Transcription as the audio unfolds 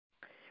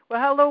Well,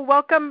 hello,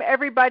 welcome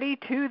everybody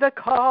to the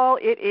call.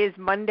 It is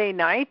Monday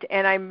night,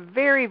 and I'm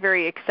very,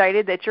 very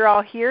excited that you're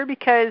all here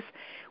because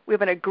we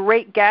have a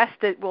great guest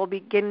that will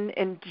begin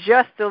in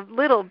just a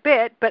little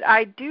bit, but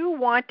I do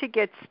want to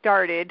get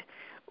started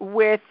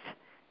with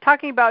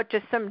talking about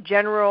just some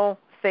general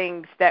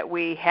things that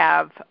we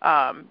have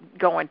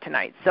going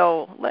tonight.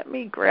 So let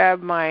me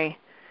grab my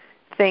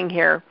thing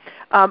here.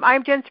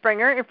 I'm Jen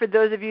Springer, and for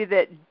those of you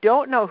that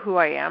don't know who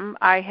I am,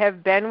 I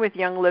have been with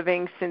Young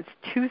Living since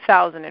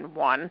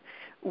 2001,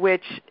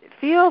 which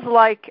feels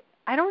like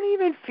I don't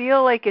even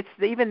feel like it's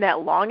even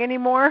that long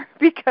anymore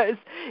because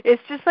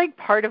it's just like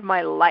part of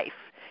my life.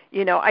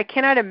 You know, I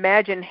cannot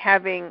imagine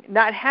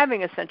not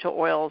having essential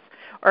oils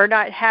or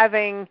not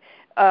having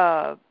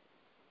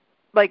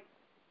like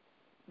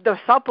the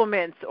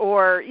supplements,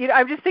 or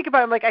I'm just thinking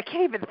about it, I'm like I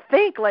can't even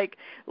think, like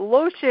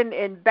lotion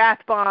and bath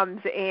bombs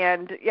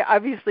and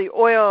obviously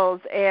oils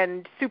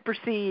and Super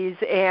C's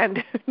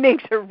and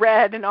Nature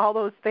Red and all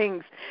those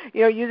things,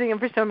 using them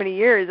for so many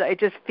years. I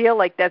just feel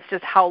like that's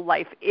just how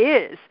life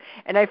is,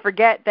 and I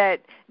forget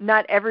that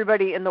not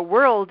everybody in the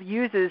world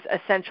uses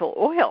essential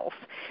oils.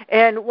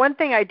 And one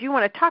thing I do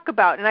want to talk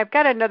about, and I've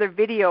got another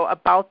video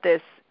about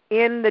this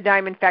in the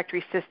Diamond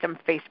Factory System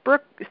Facebook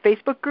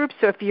group.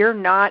 So if you're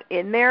not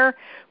in there,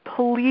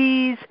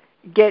 please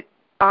get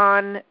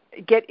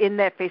in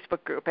that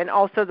Facebook group, and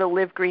also the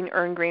Live Green,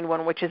 Earn Green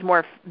one, which is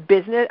more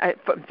business.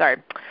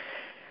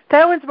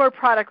 That one's more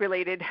product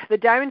related. The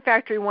Diamond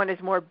Factory one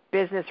is more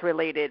business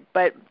related.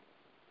 But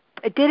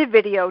I did a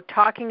video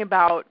talking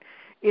about,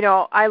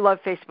 I love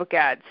Facebook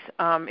ads.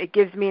 It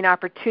gives me an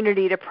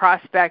opportunity to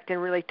prospect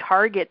and really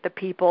target the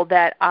people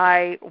that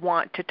I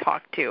want to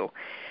talk to.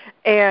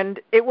 And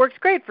it works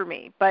great for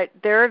me. But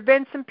there have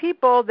been some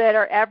people that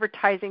are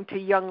advertising to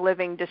Young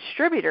Living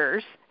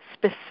distributors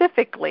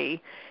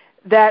specifically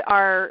that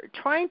are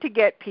trying to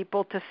get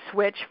people to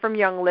switch from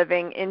Young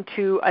Living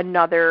into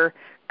another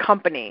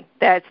company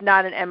that's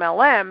not an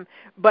MLM,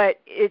 but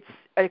it's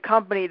a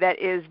company that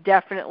is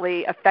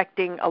definitely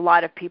affecting a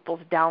lot of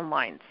people's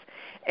downlines.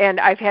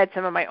 And I've had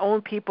some of my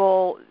own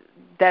people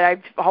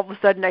that all of a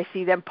sudden I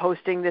see them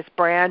posting this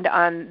brand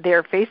on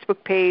their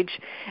Facebook page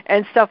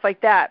and stuff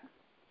like that.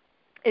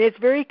 And it's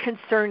very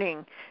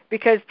concerning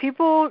because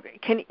people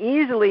can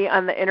easily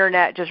on the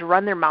internet just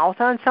run their mouth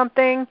on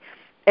something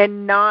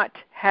and not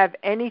have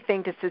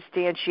anything to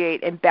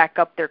substantiate and back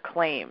up their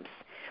claims.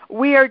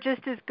 We are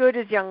just as good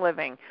as Young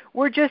Living.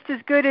 We're just as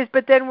good as,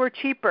 but then we're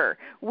cheaper.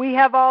 We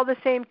have all the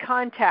same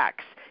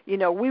contacts.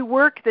 We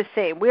work the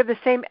same. We have the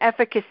same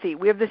efficacy.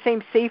 We have the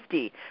same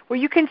safety. Well,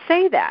 you can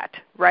say that,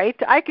 right?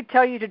 I could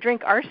tell you to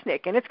drink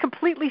arsenic, and it's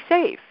completely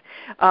safe.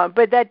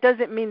 But that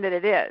doesn't mean that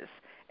it is.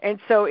 And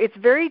so it's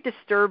very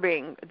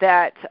disturbing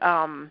that,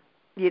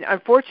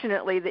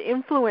 unfortunately, the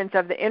influence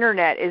of the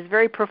internet is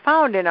very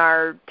profound in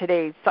our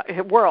today's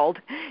world.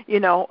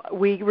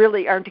 We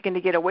really aren't going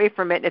to get away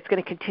from it. And it's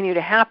going to continue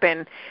to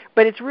happen.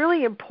 But it's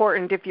really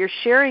important if you're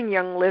sharing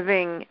Young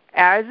Living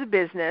as a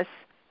business,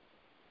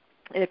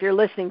 and if you're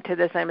listening to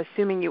this, I'm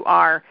assuming you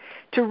are,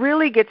 to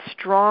really get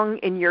strong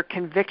in your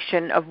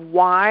conviction of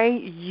why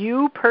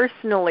you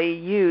personally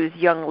use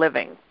Young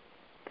Living.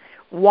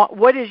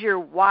 What is your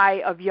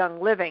why of Young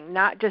Living?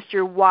 Not just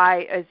your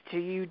why as to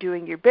you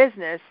doing your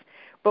business,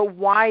 but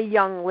why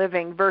Young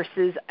Living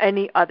versus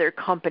any other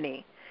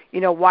company?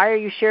 Why are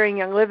you sharing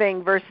Young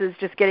Living versus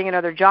just getting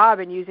another job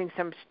and using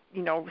some,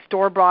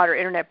 store-bought or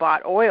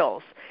internet-bought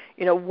oils?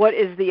 What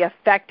is the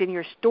effect in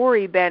your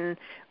story been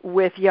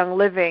with Young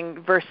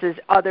Living versus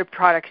other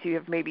products you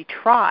have maybe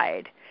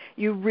tried?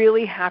 You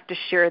really have to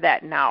share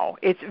that now.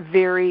 It's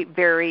very,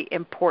 very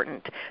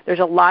important. There's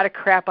a lot of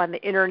crap on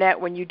the internet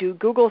when you do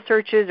Google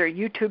searches or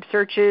YouTube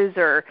searches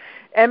or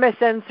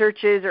MSN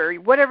searches or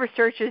whatever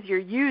searches you're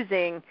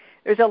using.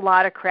 There's a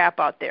lot of crap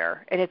out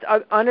there, and it's I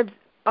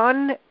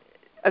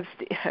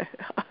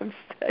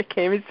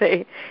can't even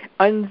say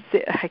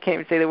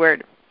the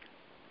word.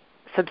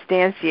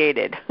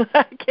 Substantiated.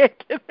 I can't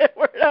get that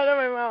word out of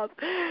my mouth.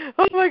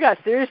 Oh my gosh,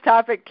 serious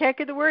topic. Can't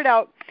get the word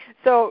out.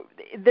 So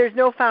there's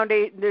no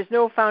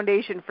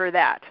foundation for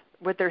that,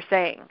 what they're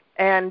saying.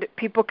 And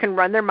people can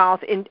run their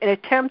mouth in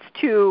attempts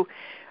to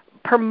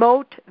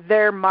promote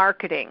their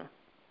marketing.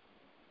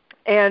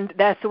 And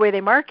that's the way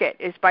they market,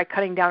 is by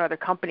cutting down other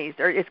companies.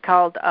 It's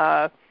called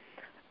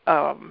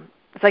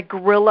it's like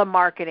guerrilla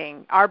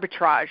marketing,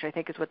 arbitrage, I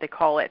think is what they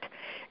call it.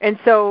 And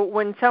so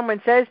when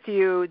someone says to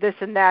you this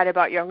and that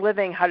about Young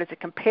Living, how does it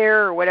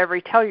compare or whatever,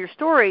 you tell your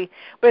story.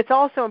 But it's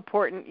also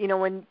important,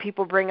 when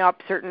people bring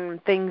up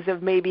certain things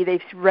of maybe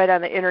they've read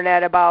on the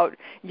internet about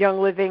Young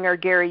Living or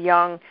Gary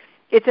Young,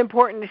 it's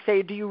important to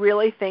say, do you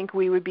really think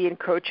we would be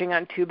encroaching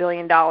on $2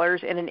 billion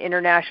in an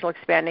international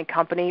expanding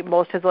company?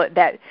 Most of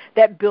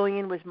that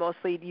billion was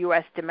mostly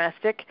U.S.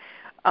 domestic.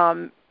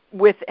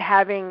 With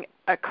having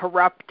a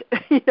corrupt,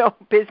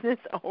 business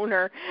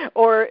owner,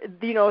 or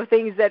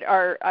things that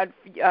are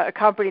a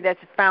company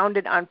that's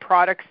founded on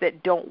products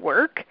that don't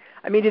work.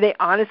 I mean, do they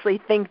honestly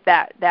think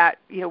that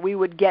we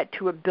would get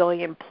to $1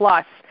 billion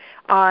plus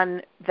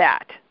on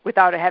that?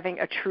 without having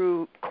a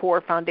true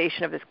core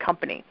foundation of this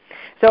company.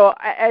 So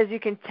as you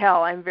can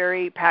tell, I'm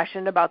very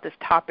passionate about this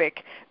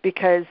topic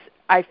because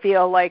I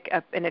feel like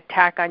an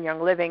attack on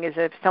Young Living is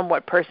a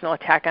somewhat personal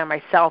attack on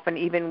myself and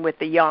even with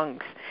the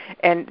Youngs,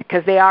 and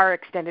because they are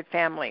extended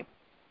family.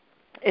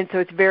 And so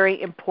it's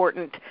very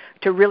important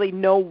to really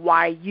know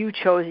why you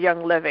chose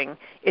Young Living.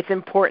 It's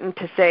important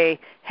to say,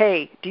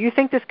 hey, do you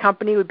think this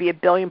company would be $1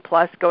 billion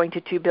plus going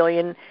to $2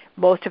 billion,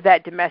 most of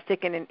that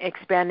domestic and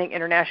expanding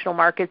international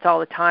markets all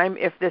the time,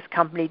 if this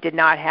company did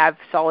not have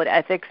solid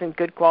ethics and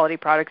good quality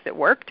products that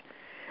worked?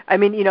 I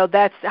mean,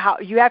 that's how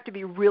you have to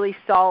be really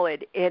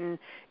solid in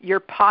your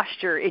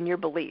posture, in your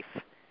belief.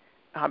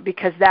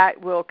 Because that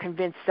will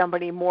convince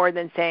somebody more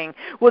than saying,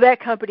 well, that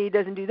company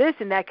doesn't do this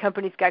and that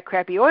company's got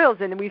crappy oils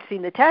and we've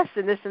seen the tests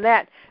and this and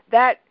that.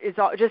 That is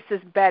all just as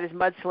bad as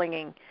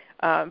mudslinging.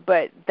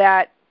 But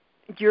that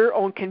your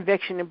own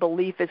conviction and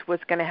belief is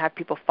what's going to have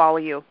people follow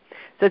you.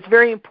 So it's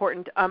very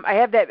important. I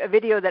have a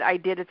video that I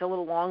did. It's a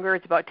little longer.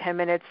 It's about 10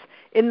 minutes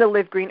in the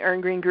Live Green, Earn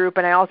Green group,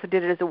 and I also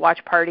did it as a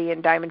watch party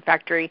in Diamond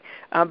Factory.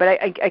 But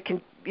I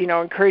can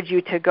encourage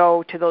you to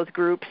go to those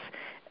groups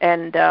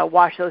and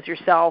watch those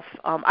yourself.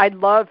 I'd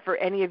love for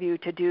any of you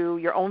to do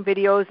your own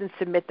videos and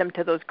submit them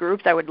to those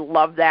groups. I would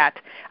love that.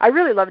 I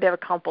really love to have a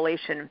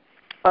compilation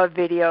of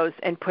videos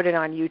and put it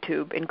on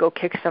YouTube and go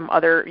kick some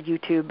other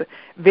YouTube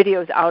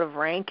videos out of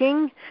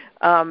ranking.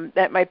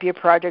 That might be a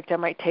project I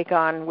might take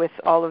on with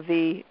all of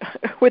the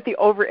with the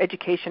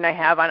over-education I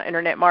have on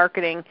internet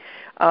marketing,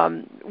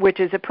 which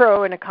is a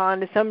pro and a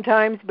con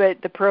sometimes,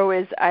 but the pro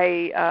is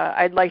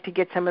I'd like to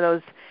get some of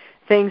those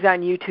things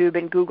on YouTube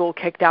and Google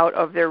kicked out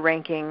of their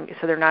ranking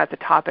so they're not at the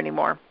top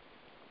anymore,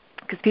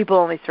 because people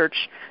only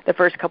search the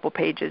first couple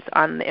pages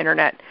on the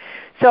internet.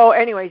 So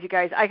anyways, you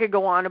guys, I could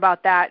go on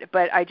about that,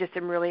 but I just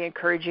am really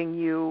encouraging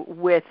you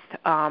with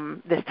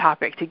this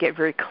topic to get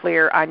very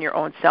clear on your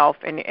own self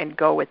and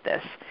go with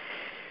this.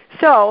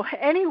 So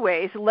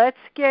anyways, let's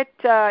get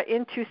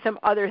into some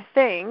other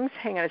things.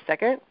 Hang on a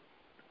second.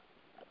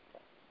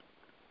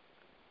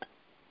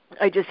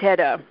 I just had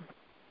a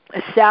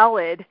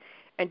salad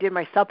and did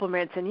my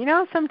supplements. And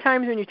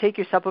sometimes when you take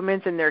your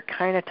supplements and they're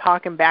kind of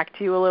talking back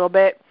to you a little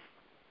bit,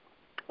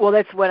 well,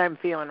 that's what I'm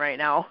feeling right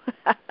now.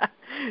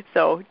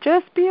 So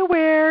just be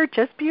aware,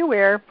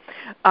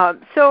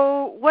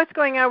 So what's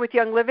going on with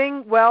Young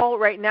Living? Well,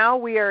 right now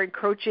we are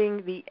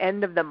encroaching the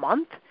end of the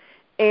month,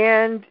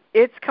 and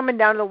it's coming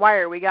down to the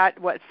wire. We got,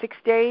 6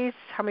 days?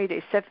 How many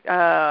days?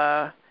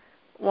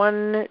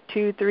 1,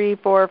 2, 3,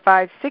 4,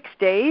 5, 6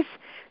 days.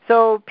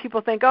 So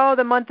people think, oh,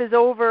 the month is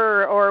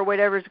over or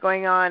whatever's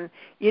going on.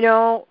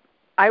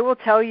 I will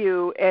tell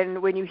you,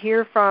 and when you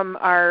hear from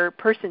our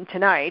person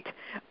tonight,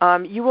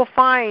 you will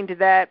find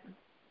that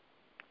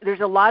there's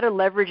a lot of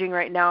leveraging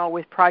right now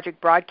with Project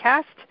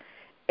Broadcast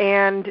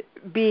and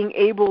being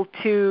able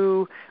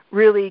to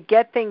really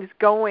get things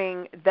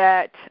going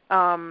that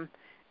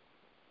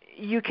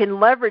you can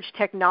leverage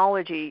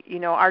technology.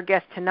 Our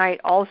guest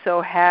tonight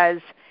also has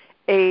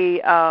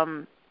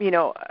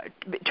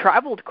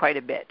traveled quite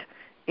a bit.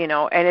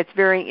 And it's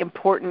very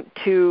important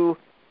to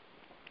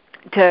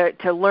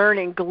learn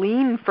and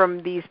glean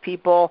from these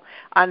people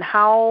on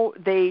how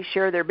they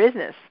share their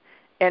business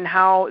and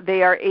how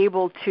they are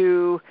able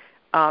to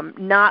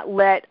not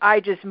let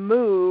I just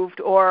moved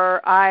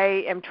or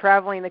I am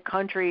traveling the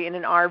country in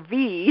an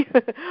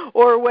RV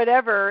or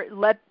whatever,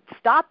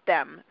 stop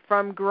them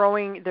from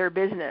growing their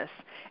business.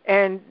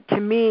 And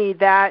to me,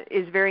 that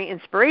is very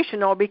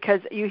inspirational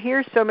because you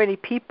hear so many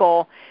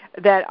people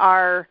that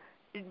are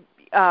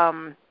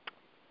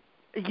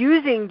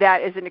using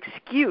that as an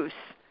excuse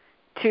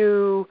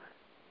to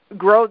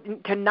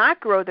not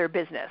grow their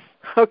business.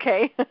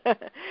 Okay,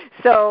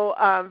 so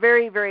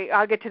very, very.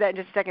 I'll get to that in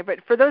just a second. But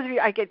for those of you,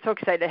 I get so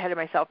excited ahead of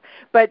myself.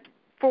 But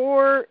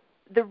for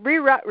the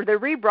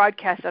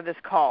rebroadcast of this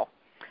call,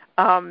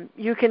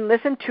 you can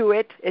listen to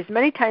it as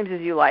many times as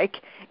you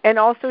like, and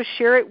also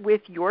share it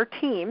with your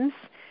teams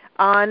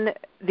on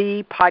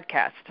the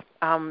podcast.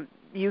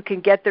 You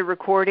can get the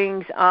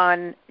recordings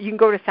you can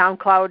go to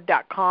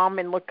SoundCloud.com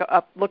and look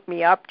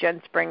me up,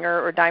 Jen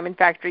Springer or Diamond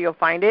Factory, you'll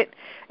find it.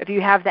 If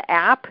you have the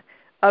app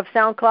of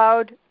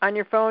SoundCloud on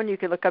your phone, you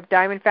can look up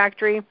Diamond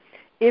Factory.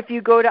 If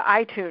you go to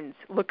iTunes,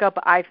 look up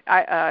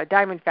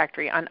Diamond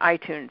Factory on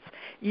iTunes.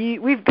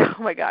 Oh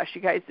my gosh,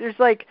 you guys, there's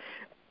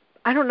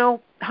I don't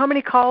know how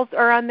many calls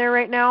are on there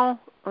right now.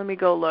 Let me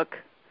go look.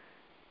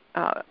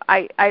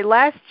 I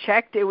last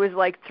checked, it was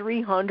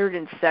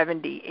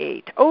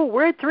 378. Oh,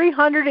 we're at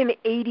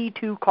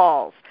 382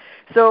 calls.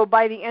 So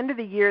by the end of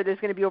the year, there's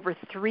going to be over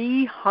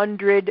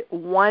 300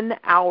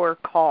 one-hour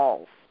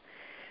calls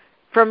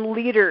from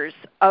leaders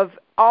of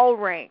all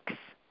ranks,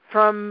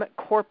 from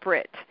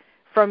corporate,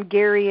 from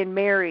Gary and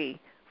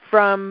Mary,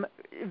 from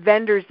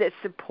vendors that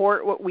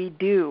support what we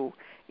do.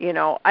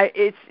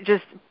 It's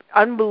just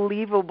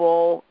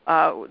unbelievable,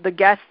 the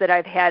guests that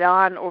I've had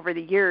on over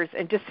the years.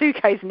 And just so you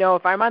guys know,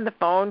 if I'm on the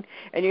phone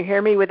and you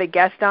hear me with a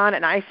guest on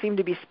and I seem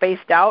to be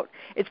spaced out,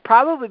 it's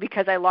probably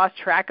because I lost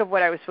track of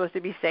what I was supposed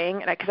to be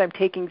saying, and because I'm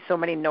taking so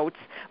many notes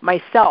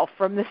myself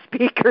from the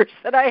speakers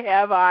that I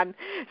have on.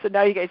 So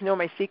now you guys know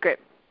my secret.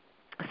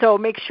 So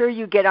make sure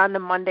you get on the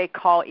Monday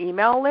Call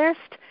email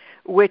list,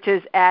 which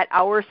is at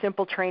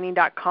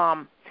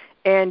OurSimpleTraining.com,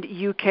 and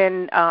you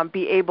can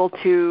be able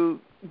to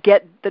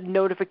get the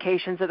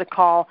notifications of the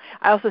call.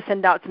 I also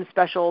send out some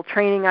special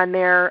training on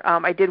there.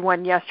 I did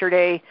one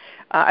yesterday.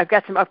 I've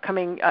got some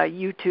upcoming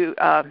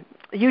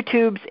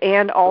YouTubes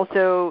and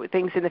also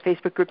things in the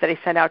Facebook group that I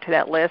send out to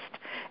that list.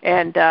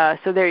 And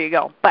so there you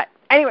go. But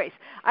anyways,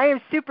 I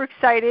am super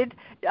excited.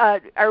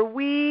 Are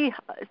we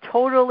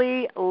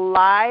totally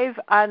live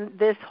on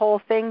this whole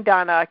thing,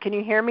 Donna? Can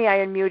you hear me? I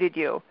unmuted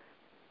you.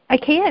 I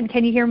can.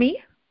 Can you hear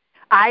me?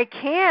 I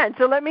can.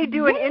 So let me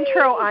do an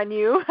intro on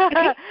you.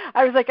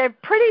 I was like, I'm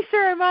pretty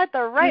sure I'm at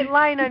the right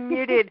line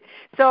unmuted.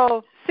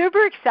 So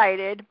super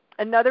excited.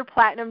 Another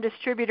platinum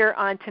distributor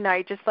on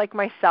tonight, just like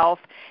myself.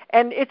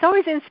 And it's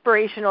always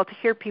inspirational to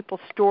hear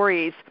people's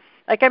stories.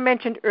 Like I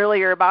mentioned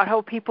earlier about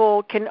how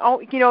people can,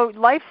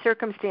 life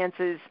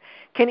circumstances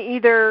can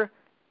either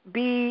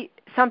be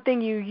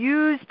something you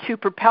use to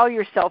propel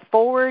yourself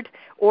forward,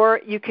 or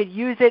you could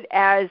use it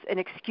as an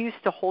excuse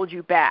to hold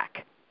you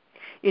back.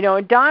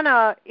 And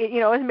Donna,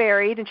 is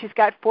married, and she's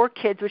got 4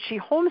 kids, which she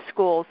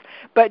homeschools.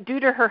 But due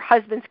to her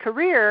husband's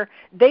career,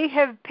 they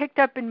have picked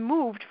up and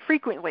moved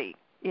frequently.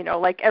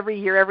 Like every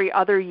year, every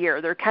other year,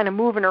 they're kind of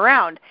moving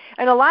around.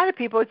 And a lot of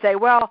people would say,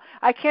 well,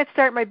 I can't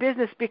start my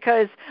business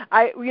because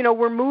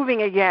we're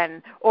moving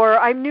again, or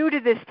I'm new to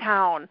this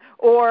town,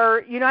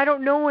 or, I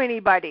don't know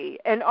anybody,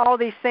 and all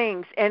these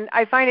things. And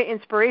I find it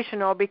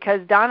inspirational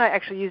because Donna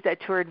actually used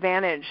that to her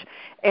advantage.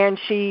 And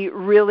she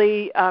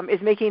really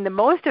is making the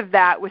most of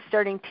that with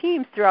starting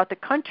teams throughout the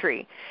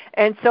country.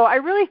 And so I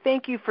really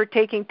thank you for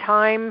taking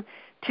time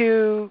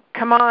to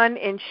come on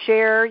and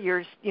share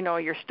your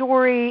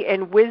story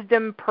and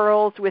wisdom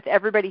pearls with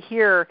everybody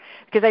here,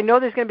 because I know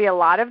there's going to be a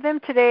lot of them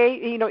today,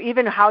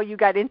 even how you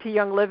got into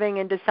Young Living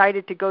and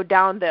decided to go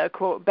down the,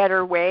 quote,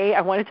 better way.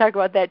 I want to talk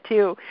about that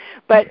too.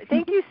 But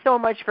thank you so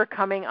much for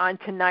coming on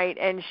tonight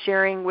and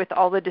sharing with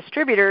all the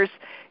distributors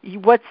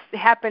what's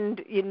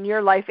happened in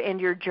your life and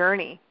your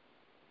journey.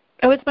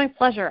 Oh, it's my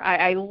pleasure.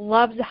 I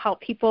love to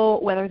help people,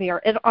 whether they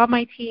are on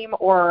my team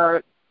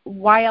or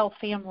YL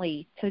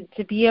family,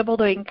 to be able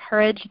to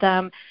encourage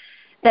them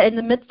that in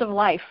the midst of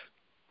life,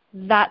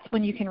 that's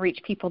when you can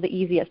reach people the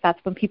easiest. That's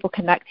when people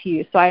connect to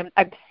you. So I'm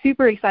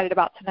super excited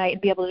about tonight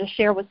and be able to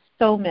share with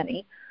so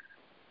many.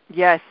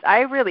 Yes,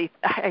 I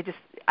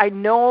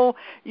know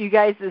you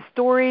guys, the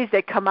stories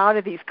that come out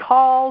of these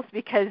calls,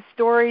 because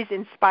stories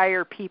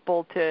inspire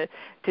people to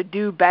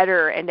do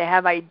better and to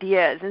have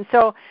ideas. And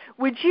so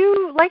would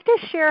you like to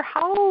share,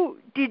 how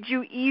did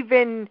you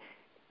even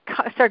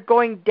start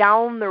going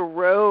down the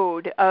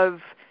road of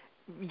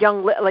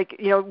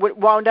what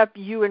wound up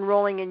you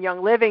enrolling in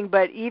Young Living,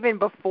 but even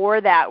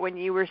before that, when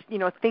you were,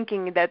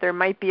 thinking that there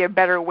might be a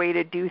better way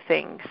to do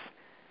things?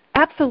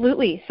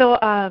 Absolutely. So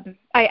I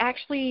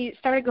actually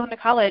started going to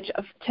college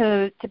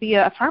to be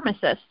a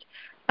pharmacist.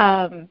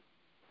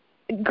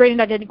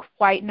 Granted, I didn't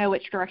quite know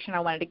which direction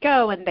I wanted to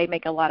go, and they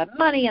make a lot of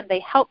money, and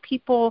they help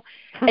people,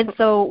 and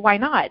so why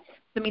not?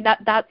 I mean,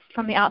 that's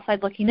from the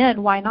outside looking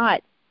in, why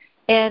not?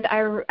 And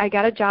I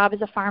got a job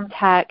as a farm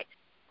tech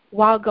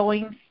while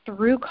going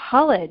through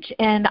college,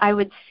 and I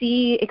would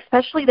see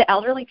especially the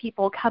elderly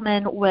people come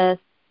in with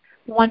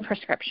 1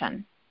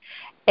 prescription,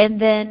 and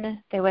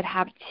then they would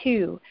have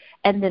 2,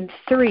 and then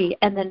 3,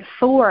 and then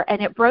 4,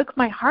 and it broke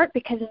my heart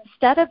because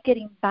instead of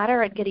getting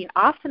better and getting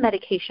off the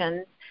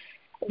medications,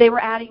 they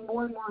were adding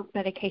more and more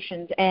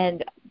medications,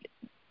 and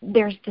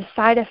there's the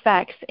side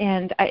effects,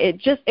 and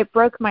it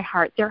broke my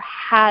heart. There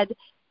had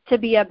to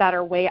be a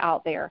better way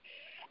out there.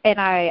 And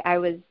I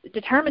was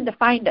determined to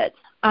find it.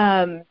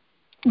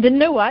 Didn't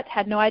know what,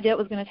 had no idea it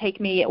was going to take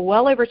me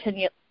well over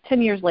 10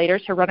 years later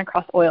to run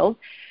across oils.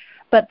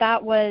 But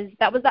that was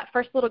that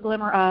first little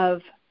glimmer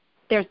of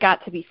there's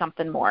got to be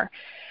something more.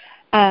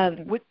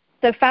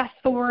 So fast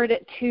forward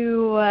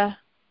to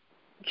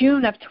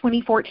June of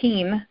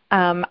 2014,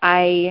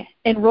 I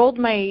enrolled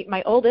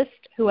my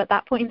oldest, who at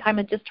that point in time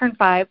had just turned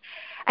 5.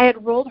 I had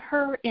enrolled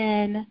her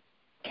in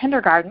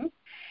kindergarten.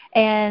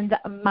 And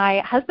my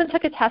husband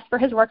took a test for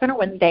his work on a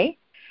Wednesday,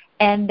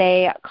 and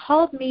they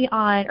called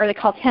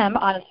him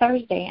on a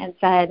Thursday and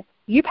said,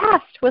 you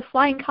passed with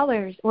flying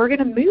colors. We're going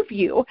to move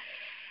you.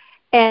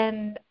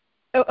 And,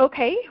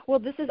 okay, well,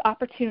 this is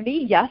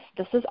opportunity. Yes,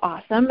 this is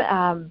awesome.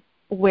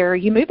 Where are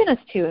you moving us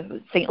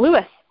to? St.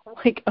 Louis. I'm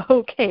like,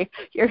 okay,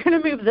 you're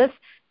going to move this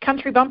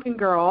country bumpkin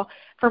girl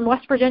from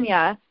West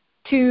Virginia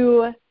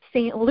to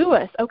St.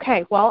 Louis.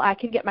 Okay, well, I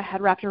can get my head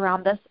wrapped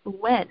around this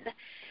when?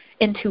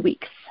 In 2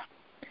 weeks.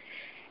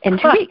 In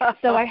 2 weeks.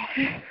 So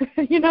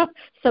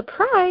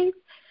surprise.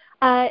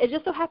 It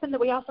just so happened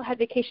that we also had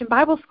Vacation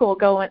Bible School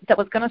that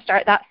was going to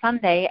start that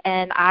Sunday,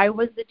 and I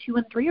was the 2-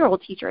 and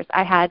 3-year-old teachers.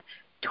 I had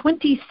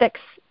 26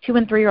 2-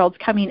 and 3-year-olds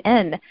coming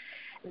in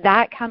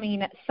that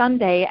coming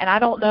Sunday. And I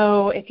don't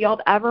know if y'all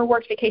have ever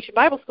worked Vacation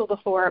Bible School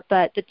before,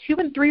 but the 2-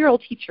 and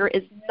 3-year-old teacher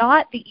is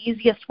not the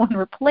easiest one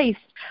replaced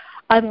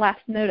on last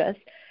notice.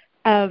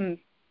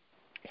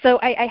 So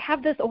I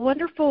have this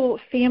wonderful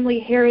family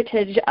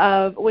heritage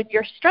of when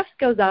your stress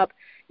goes up,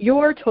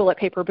 your toilet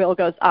paper bill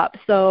goes up.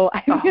 So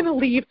I'm going to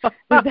leave with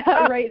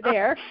that right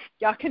there.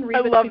 Y'all can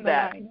read between the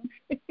lines.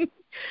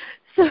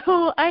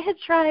 So I had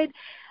tried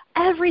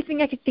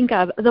everything I could think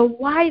of, the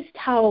Wise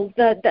towels,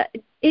 the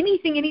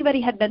anything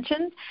anybody had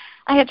mentioned,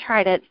 I had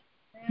tried it.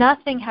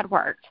 Nothing had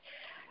worked.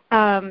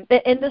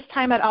 In this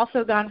time, I'd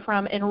also gone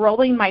from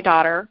enrolling my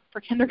daughter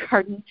for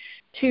kindergarten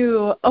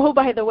to, oh,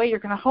 by the way, you're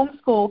going to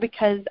homeschool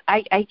because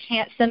I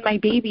can't send my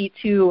baby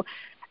to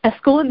a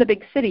school in the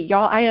big city.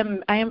 Y'all, I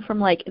am from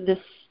like the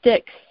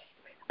sticks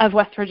of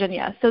West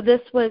Virginia, so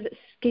this was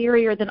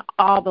scarier than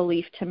all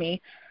belief to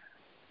me.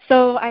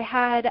 So I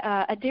had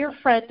a dear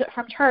friend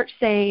from church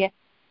say,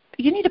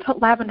 you need to put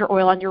lavender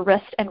oil on your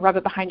wrist and rub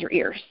it behind your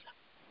ears.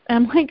 And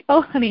I'm like,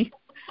 oh, honey,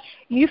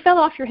 you fell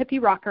off your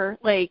hippie rocker.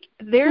 Like,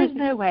 there's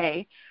no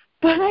way.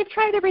 But I've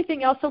tried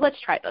everything else, so let's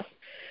try this.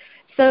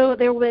 So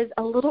there was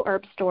a little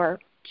herb store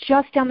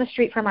just down the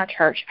street from our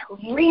church.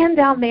 I ran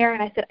down there,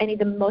 and I said, I need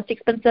the most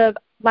expensive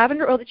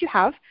lavender oil that you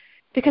have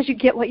because you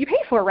get what you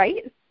pay for,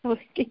 right? So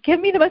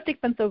give me the most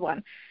expensive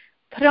one.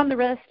 Put it on the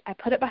wrist. I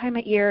put it behind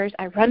my ears.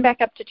 I run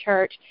back up to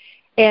church,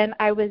 and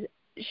I was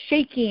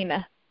shaking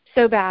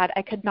so bad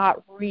I could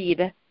not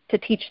read to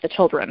teach the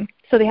children.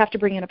 So they have to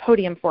bring in a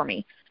podium for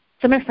me.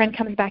 So my friend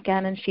comes back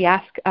in, and she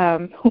asks,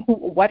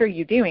 what are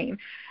you doing?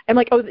 I'm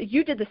like, oh,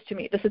 you did this to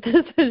me. This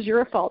is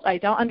your fault. I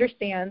don't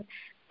understand.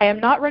 I am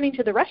not running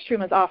to the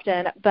restroom as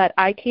often, but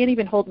I can't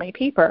even hold my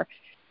paper.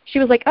 She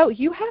was like, oh,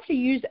 you have to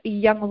use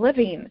Young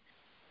Living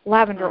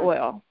lavender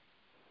oil.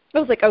 I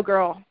was like, oh,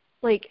 girl,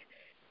 like,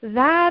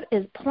 that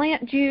is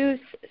plant juice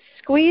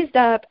squeezed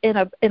up in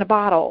a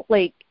bottle.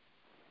 Like,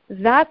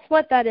 that's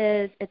what that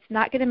is. It's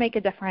not going to make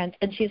a difference.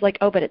 And she's like,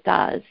 oh, but it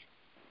does.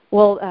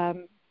 Well,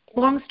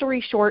 long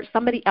story short,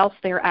 somebody else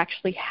there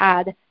actually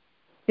had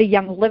the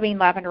Young Living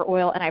lavender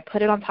oil, and I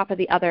put it on top of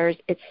the others.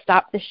 It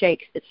stopped the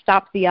shakes. It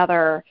stopped the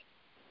other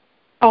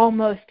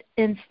almost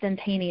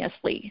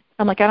instantaneously.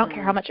 I'm like, I don't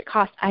care how much it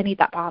costs. I need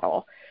that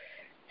bottle.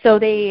 So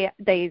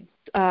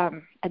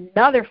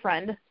another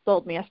friend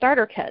sold me a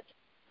starter kit.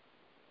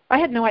 I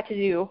had no idea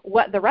to do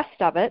what the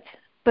rest of it,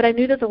 but I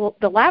knew that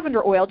the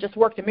lavender oil just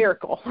worked a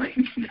miracle.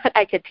 That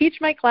I could teach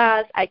my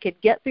class, I could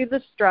get through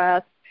the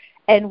stress,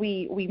 and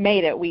we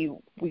made it. We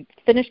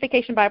finished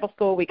Vacation Bible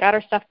School. We got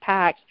our stuff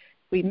packed.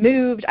 We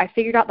moved. I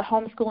figured out the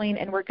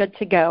homeschooling, and we're good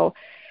to go.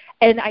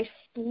 And I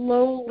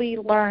slowly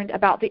learned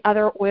about the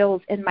other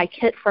oils in my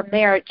kit from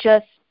there,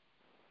 just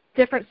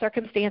different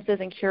circumstances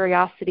and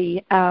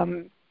curiosity.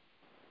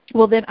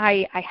 Well, then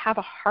I have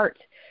a heart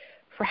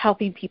for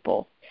helping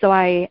people. So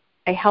I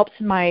helped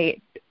my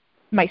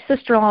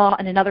sister-in-law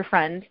and another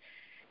friend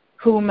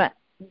whom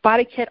bought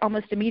a kit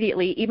almost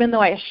immediately, even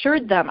though I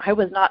assured them I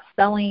was not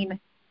selling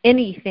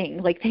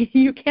anything. Like,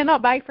 you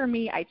cannot buy from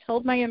me. I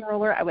told my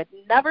enroller I would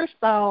never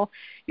sell.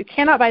 You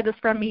cannot buy this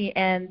from me.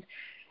 And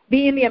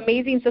being the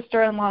amazing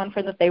sister-in-law and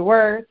friend that they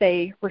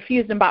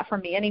refused and bought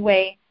from me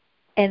anyway.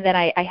 And then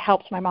I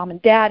helped my mom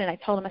and dad, and I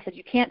told them, I said,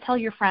 you can't tell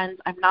your friends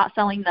I'm not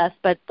selling this,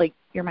 but, like,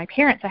 you're my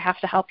parents. I have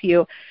to help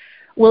you.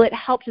 Well, it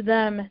helped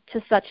them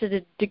to such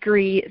a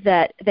degree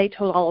that they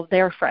told all of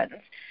their friends.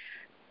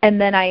 And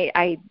then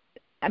I'm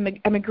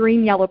a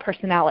green-yellow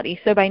personality,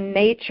 so by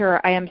nature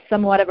I am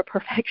somewhat of a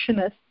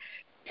perfectionist.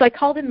 So I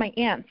called in my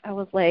aunts. I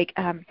was like,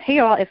 hey,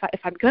 all, if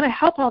I'm going to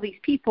help all these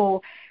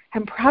people,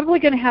 I'm probably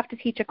going to have to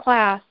teach a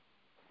class.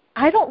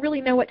 I don't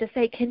really know what to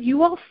say. Can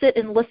you all sit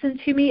and listen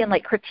to me and,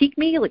 like, critique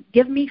me, like,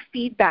 give me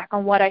feedback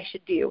on what I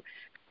should do?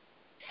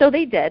 So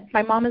they did.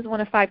 My mom is one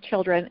of 5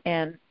 children,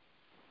 and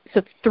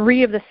so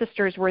 3 of the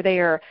sisters were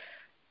there.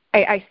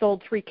 I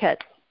sold 3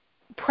 kits,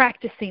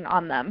 practicing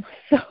on them.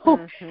 So,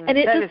 and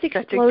it that just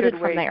exploded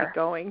from there.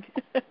 Going.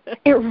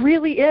 It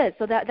really is.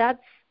 So that's,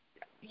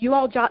 you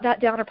all jot that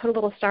down or put a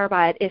little star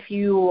by it. If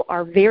you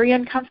are very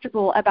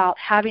uncomfortable about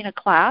having a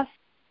class,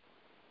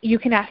 you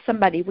can ask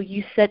somebody, will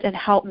you sit and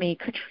help me,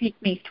 critique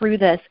me through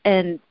this?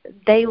 And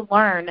they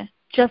learn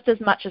just as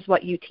much as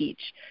what you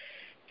teach.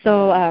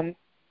 So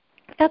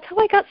that's how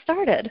I got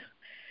started.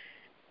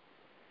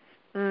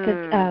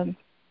 You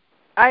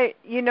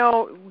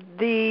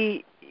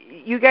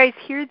guys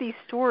hear these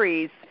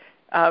stories,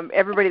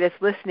 everybody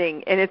that's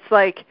listening, and it's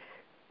like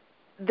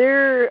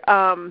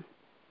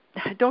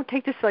don't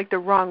take this like the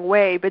wrong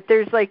way, but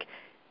there's like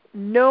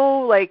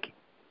no like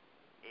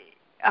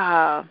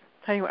I'm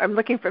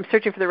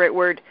searching for the right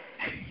word.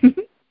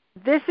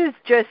 This is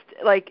just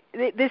like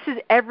this is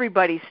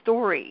everybody's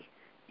story,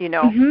 you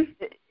know. Mm-hmm.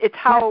 It's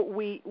how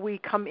we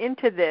come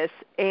into this,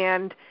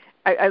 and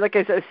I like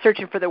I was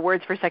searching for the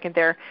words for a second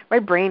there. My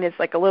brain is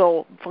like a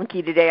little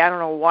funky today. I don't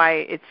know why.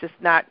 It's just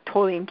not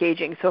totally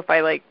engaging. So if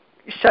I like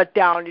shut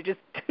down, you just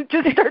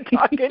start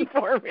talking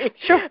for me.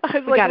 Sure. I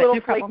was like a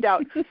little flaked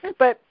out.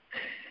 But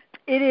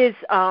It is.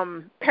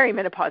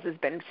 Perimenopause has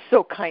been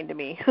so kind to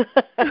me.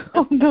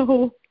 Oh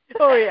no.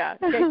 Oh yeah,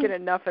 can't get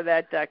enough of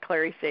that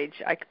clary sage.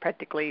 I could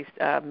practically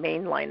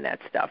mainline that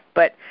stuff.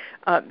 But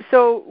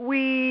so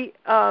we,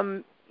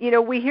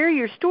 we hear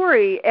your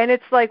story, and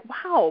it's like,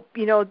 wow,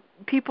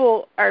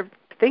 people are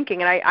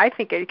thinking, and I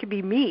think it could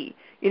be me.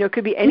 It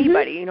could be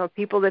anybody.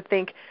 People that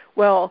think,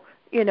 well,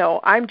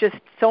 I'm just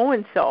so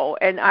and so,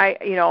 and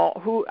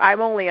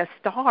I'm only a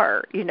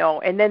star.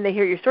 And then they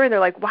hear your story, and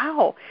they're like,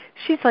 wow,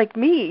 she's like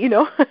me.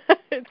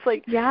 It's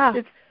like, Yeah.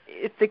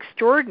 It's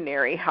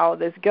extraordinary how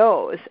this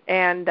goes.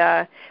 And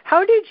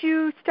how did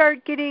you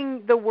start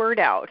getting the word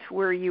out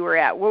where you were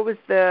at? What was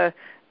the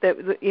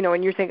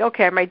and you're thinking,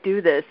 okay, I might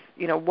do this.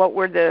 What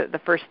were the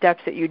first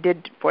steps that you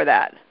did for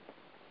that?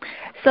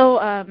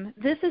 So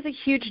this is a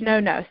huge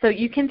no-no. So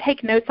you can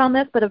take notes on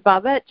this, but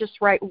above it,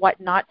 just write what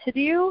not to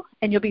do,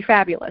 and you'll be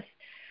fabulous.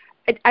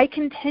 I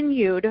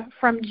continued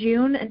from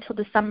June until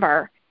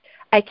December.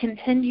 I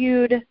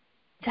continued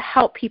to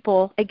help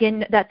people.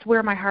 Again, that's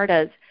where my heart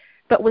is.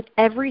 But with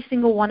every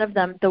single one of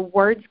them, the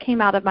words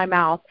came out of my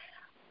mouth,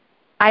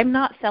 I'm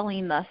not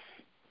selling this,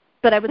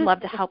 but I would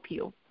love to help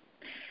you.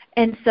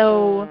 And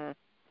so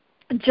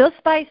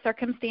just by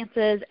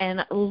circumstances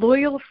and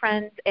loyal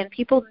friends and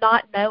people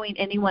not knowing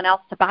anyone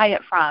else to buy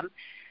it from,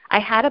 I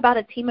had about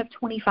a team of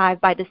 25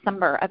 by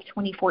December of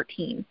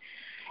 2014.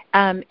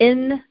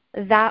 In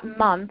that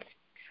month,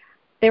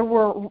 there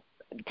were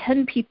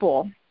 10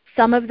 people,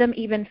 some of them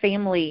even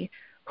family,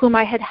 whom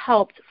I had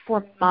helped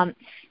for months,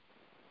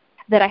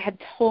 that I had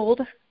told,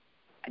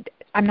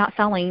 I'm not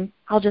selling,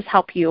 I'll just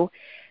help you,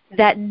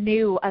 that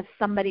knew of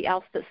somebody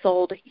else that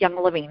sold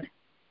Young Living.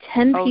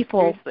 10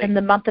 people seriously? In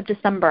the month of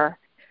December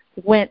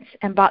went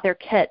and bought their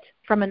kit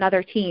from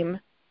another team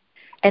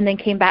and then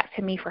came back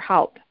to me for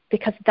help,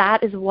 because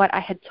that is what I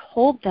had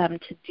told them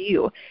to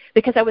do,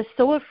 because I was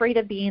so afraid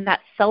of being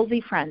that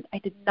salesy friend. I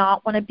did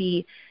not want to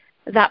be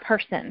that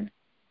person.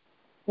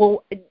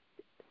 Well,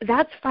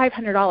 that's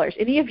 $500.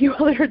 Any of you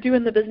that are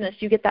doing the business,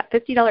 you get that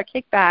 $50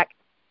 kickback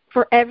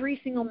for every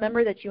single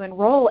member that you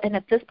enroll. And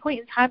at this point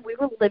in time, we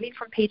were living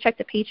from paycheck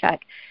to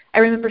paycheck. I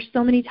remember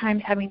so many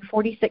times having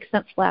 46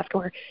 cents left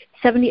or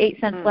 78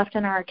 cents left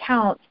in our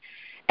account.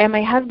 And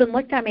my husband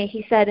looked at me.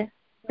 He said,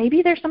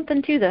 maybe there's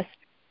something to this.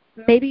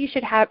 Maybe you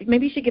should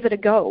give it a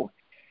go.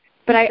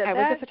 But I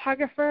was a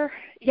photographer.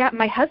 Yeah,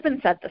 my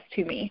husband said this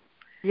to me.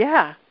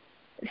 Yeah.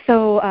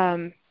 So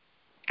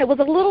it was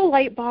a little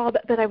light bulb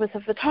that I was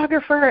a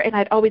photographer, and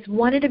I'd always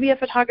wanted to be a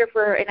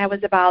photographer, and I was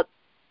about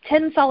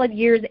 10 solid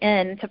years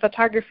into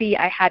photography.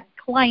 I had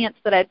clients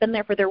that I'd been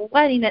there for their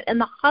wedding and in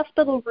the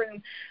hospital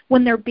room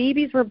when their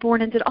babies were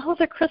born and did all of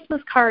their Christmas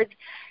cards,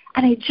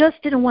 and I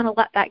just didn't want to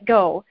let that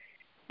go,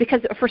 because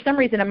for some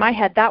reason in my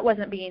head that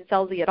wasn't being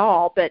salesy at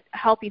all, but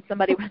helping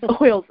somebody with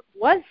oils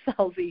was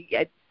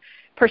salesy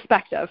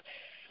perspective.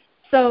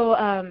 So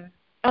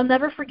I'll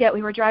never forget,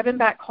 we were driving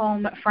back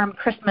home from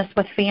Christmas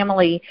with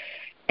family,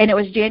 and it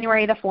was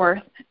January the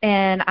 4th,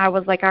 and I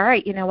was like, all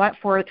right, you know what,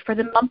 for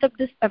the month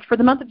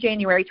of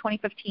January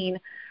 2015,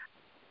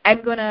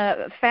 I'm going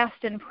to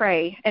fast and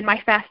pray. And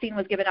my fasting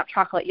was giving up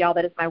chocolate, y'all.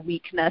 That is my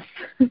weakness.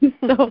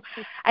 So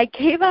I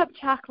gave up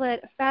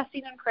chocolate,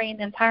 fasting and praying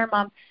the entire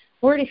month.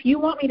 Lord, if you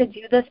want me to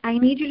do this, I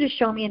need you to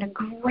show me in a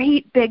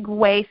great big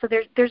way, so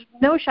there's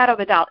no shadow of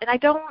a doubt. And I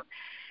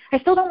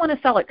still don't want to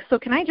sell it. So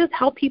can I just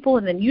help people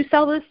and then you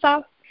sell this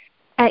stuff?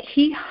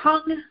 He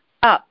hung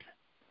up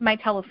my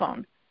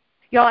telephone.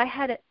 Y'all, I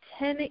had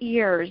 10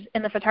 years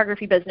in the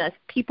photography business,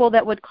 people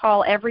that would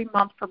call every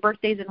month for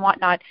birthdays and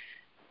whatnot.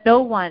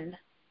 No one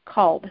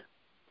called.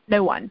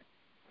 No one.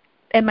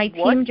 And my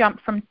team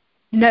jumped from,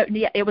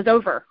 it was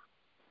over.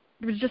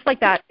 It was just like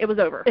that. It was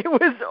over. It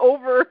was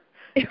over.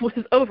 It was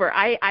over.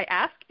 I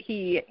asked.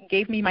 He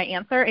gave me my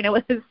answer, and it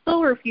was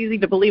still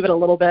refusing to believe it a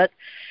little bit.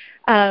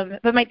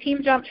 But my team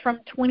jumped from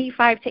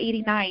 25 to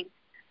 89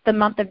 the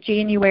month of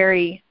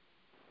January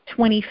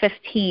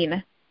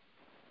 2015.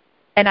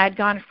 And I'd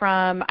gone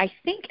from, I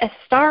think, a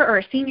star or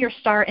a senior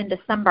star in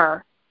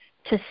December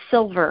to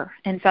silver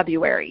in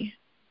February.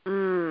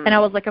 And I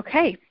was like,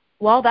 okay,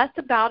 well, that's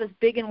about as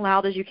big and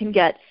loud as you can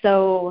get.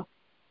 So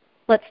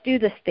let's do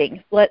this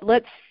thing.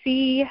 Let's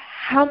see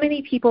how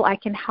many people I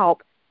can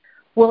help.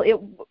 Well,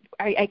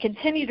 I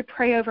continued to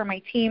pray over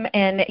my team,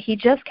 and he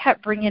just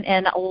kept bringing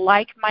in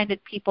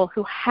like-minded people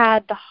who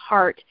had the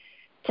heart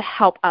to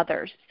help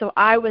others. So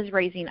I was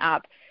raising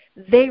up.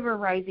 They were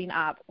rising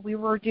up. We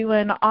were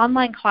doing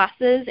online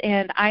classes,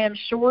 and I am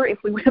sure if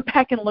we went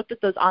back and looked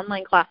at those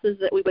online classes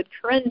that we would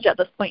cringe at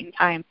this point in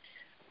time.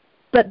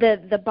 But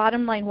the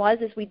bottom line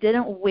is we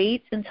didn't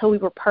wait until we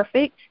were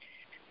perfect.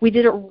 We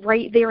did it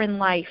right there in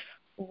life,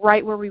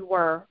 right where we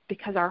were,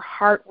 because our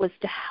heart was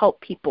to help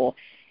people.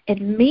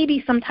 And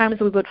maybe sometimes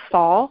we would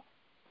fall,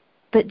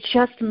 but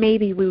just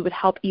maybe we would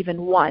help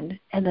even one,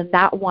 and then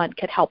that one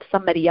could help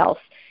somebody else.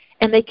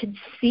 And they could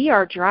see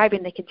our drive,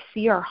 and they could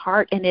see our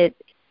heart, and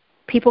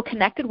people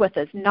connected with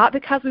us, not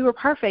because we were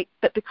perfect,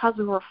 but because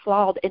we were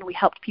flawed, and we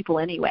helped people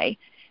anyway.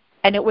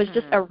 And it was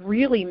just a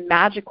really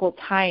magical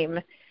time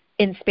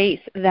in space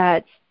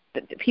that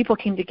the people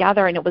came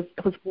together, and it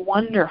was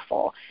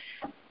wonderful.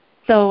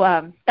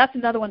 So that's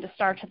another one to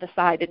start to the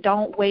side. And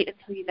don't wait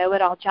until you know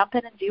it all. Jump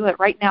in and do it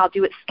right now.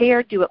 Do it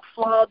scared, do it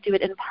flawed, do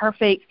it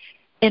imperfect.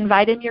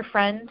 Invite in your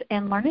friends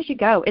and learn as you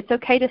go. It's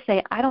okay to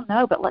say, I don't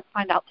know, but let's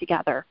find out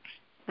together.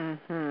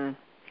 Mhm.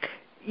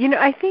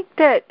 I think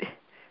that,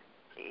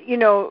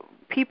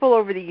 people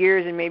over the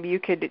years, and maybe you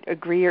could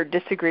agree or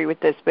disagree with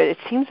this, but it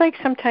seems like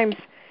sometimes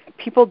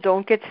people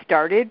don't get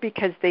started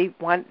because they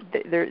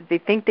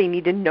think they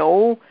need to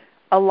know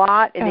a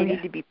lot and they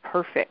need to be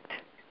perfect.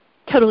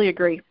 Totally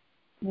agree.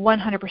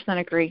 100%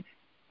 agree.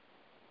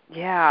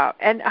 Yeah.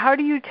 And how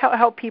do you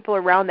help people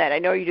around that? I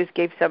know you just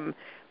gave some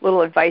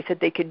little advice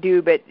that they could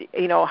do, but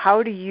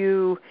how do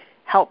you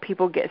help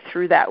people get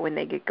through that when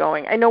they get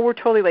going? I know we're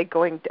totally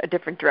going a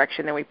different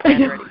direction than we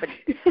planned already,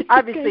 but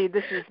obviously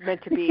this is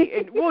meant to be,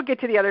 and we'll get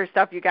to the other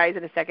stuff, you guys,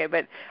 in a second,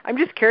 but I'm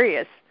just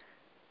curious.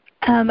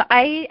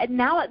 I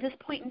now at this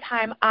point in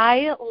time,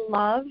 I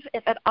love,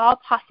 if at all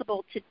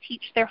possible, to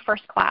teach their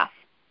first class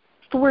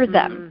for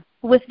them,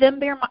 with them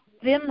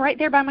right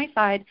there by my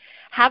side,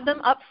 have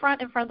them up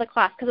front in front of the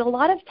class, because a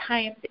lot of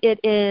times it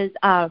is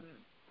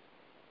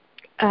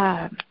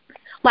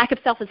lack of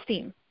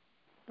self-esteem.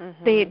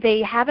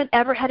 They haven't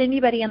ever had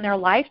anybody in their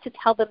life to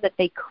tell them that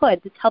they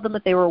could, to tell them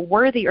that they were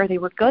worthy or they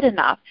were good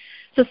enough.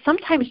 So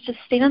sometimes just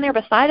standing there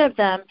beside of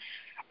them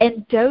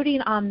and doting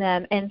on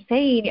them and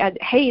saying,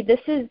 hey, this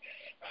is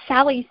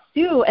Sally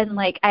Sue, and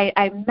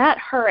I met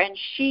her and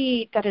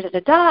she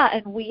da-da-da-da-da,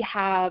 and we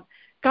have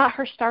got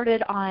her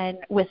started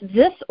with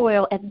this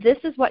oil, and this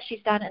is what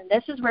she's done, and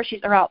this is where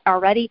she's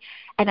already,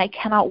 and I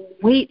cannot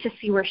wait to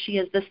see where she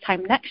is this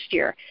time next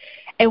year.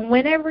 And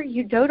whenever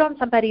you dote on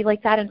somebody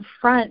like that in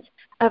front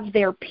of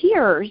their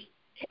peers,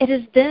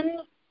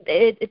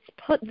 it's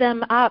put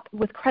them up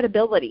with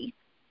credibility.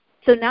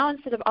 So now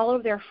instead of all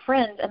of their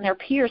friends and their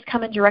peers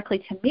coming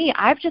directly to me,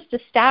 I've just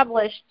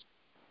established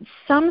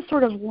some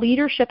sort of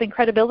leadership and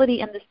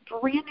credibility in this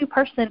brand new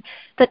person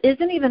that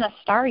isn't even a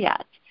star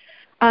yet.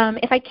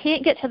 If I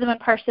can't get to them in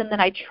person, then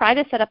I try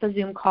to set up a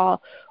Zoom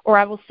call, or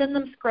I will send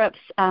them scripts.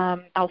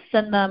 I'll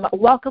send them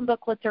welcome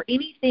booklets or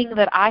anything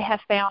that I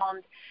have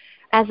found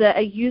as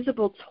a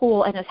usable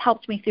tool and has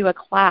helped me through a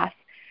class.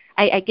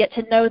 I get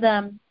to know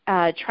them,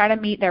 try to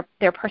meet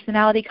their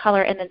personality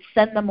color, and then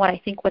send them what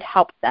I think would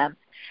help them.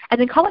 And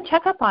then call and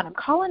check up on them.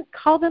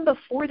 Call them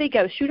before they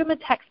go. Shoot them a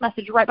text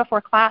message right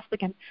before class.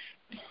 I'm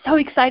so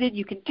excited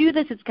you can do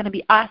this. It's going to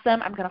be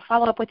awesome. I'm going to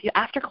follow up with you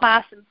after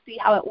class and see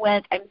how it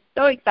went. I'm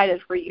so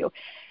excited for you.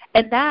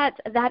 And that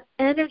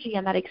energy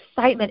and that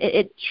excitement,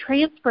 it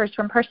transfers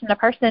from person to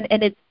person.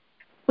 And it's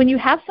when you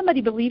have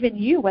somebody believe in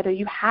you, whether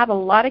you have a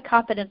lot of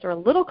confidence or a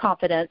little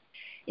confidence,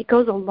 it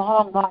goes a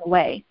long, long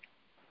way.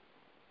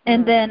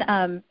 And then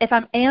if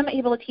I am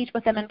able to teach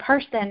with them in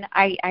person,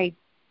 I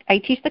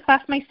teach the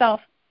class myself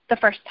the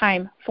first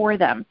time for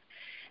them.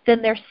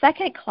 Then their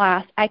second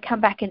class, I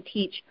come back and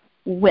teach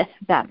with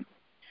them.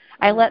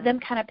 I let them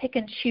kind of pick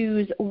and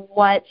choose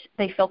what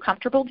they feel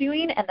comfortable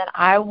doing, and then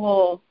I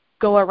will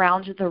go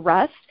around the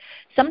rest.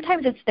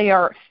 Sometimes they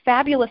are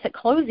fabulous at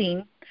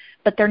closing,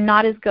 but they're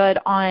not as good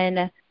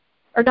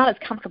or not as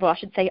comfortable, I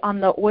should say,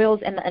 on the oils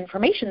and the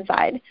information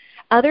side.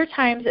 Other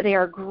times they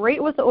are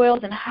great with the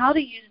oils and how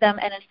to use them,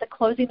 and it's the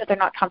closing that they're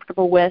not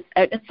comfortable with.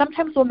 And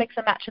sometimes we'll mix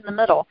and match in the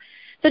middle.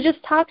 So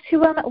just talk to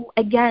them,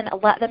 again,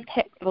 let them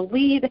take the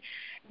lead,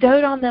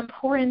 dote on them,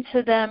 pour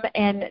into them,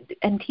 and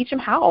teach them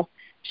how.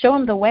 Show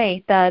them the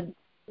way.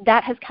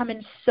 That has come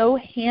in so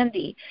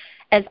handy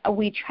as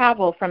we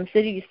travel from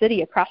city to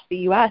city across the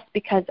U.S.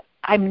 because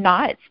I'm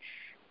not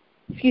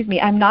in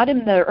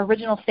the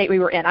original state we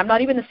were in. I'm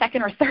not even the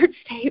second or third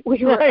state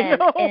we were in.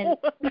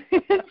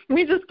 And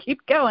we just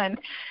keep going.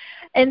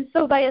 And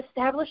so by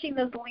establishing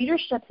those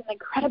leaderships and the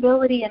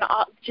credibility and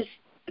just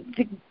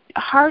the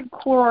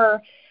hardcore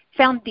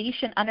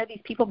foundation under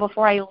these people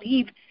before I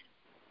leave,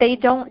 they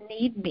don't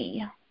need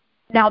me.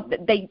 Now,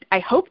 I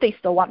hope they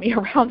still want me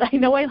around. I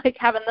know I like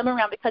having them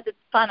around because it's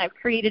fun. I've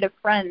created a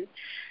friend.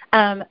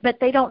 But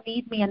they don't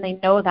need me, and they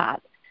know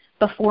that.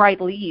 Before I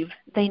leave,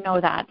 they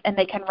know that, and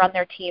they can run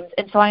their teams.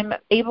 And so I'm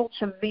able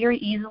to very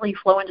easily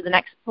flow into the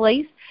next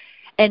place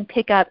and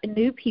pick up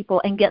new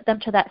people and get them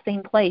to that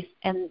same place,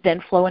 and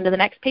then flow into the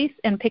next place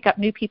and pick up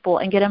new people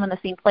and get them in the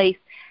same place.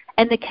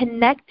 And the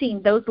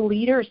connecting those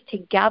leaders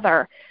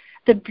together,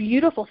 the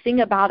beautiful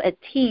thing about a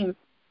team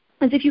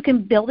is if you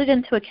can build it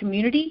into a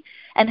community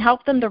and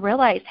help them to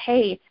realize,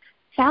 hey,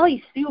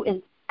 Sally Sue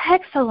is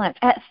excellent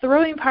at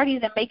throwing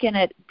parties and making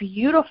it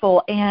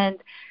beautiful, and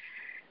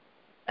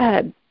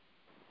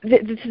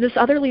this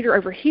other leader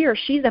over here,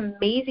 she's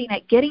amazing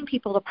at getting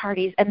people to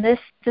parties, and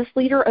this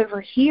leader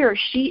over here,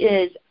 she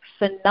is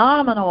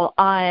phenomenal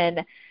on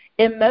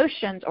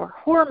emotions or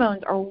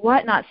hormones or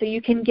whatnot. So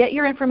you can get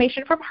your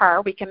information from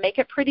her. We can make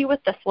it pretty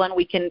with this one.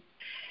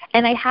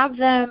 And I have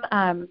them,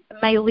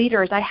 my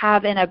leaders, I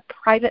have in a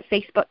private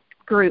Facebook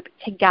group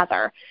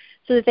together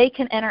so that they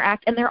can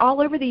interact, and they're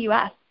all over the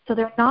U.S., so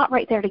they're not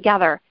right there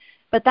together.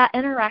 But that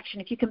interaction,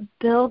 if you can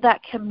build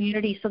that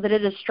community so that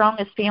it is strong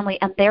as family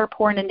and they're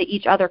pouring into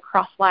each other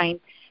cross-line,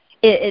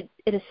 it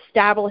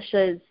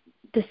establishes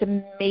this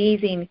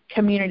amazing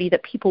community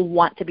that people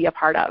want to be a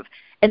part of,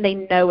 and they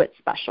know it's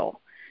special.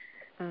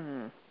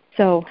 Mm.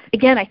 So,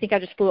 again, I think I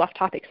just flew off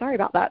topic. Sorry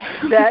about that.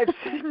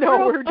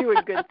 No, we're doing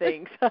good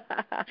things.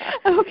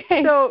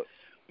 Okay. So,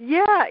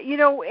 yeah,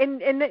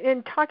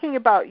 and talking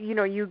about,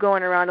 you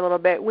going around a little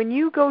bit, when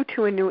you go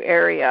to a new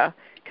area,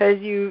 because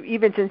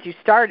even since you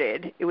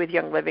started with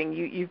Young Living,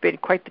 you've been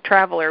quite the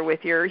traveler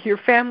with your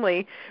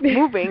family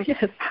moving.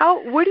 Yes.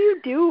 What do you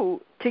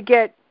do to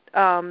get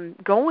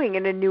going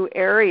in a new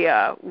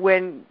area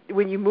when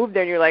you move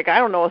there and you're like, I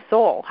don't know a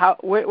soul?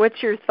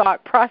 What's your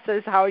thought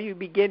process, how you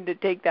begin to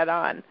take that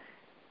on?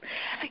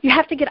 You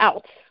have to get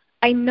out.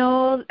 I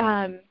know,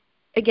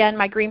 again,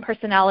 my green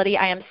personality,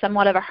 I am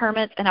somewhat of a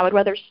hermit, and I would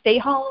rather stay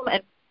home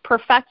and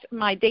perfect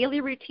my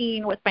daily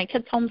routine with my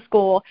kids'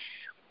 homeschool,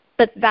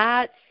 but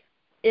that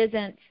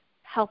isn't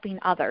helping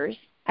others.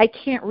 I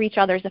can't reach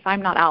others if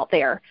I'm not out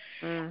there.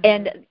 Mm-hmm.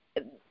 And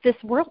this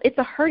world, it's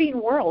a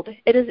hurting world.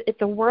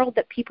 It's a world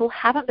that people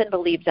haven't been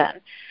believed in.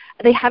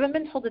 They haven't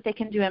been told that they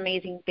can do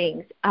amazing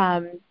things.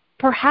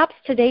 Perhaps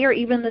today or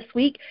even this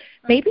week,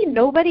 maybe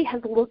nobody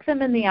has looked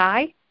them in the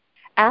eye,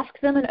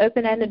 asked them an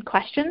open-ended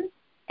question,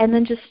 and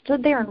then just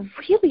stood there and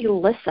really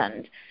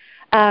listened.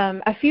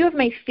 A few of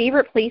my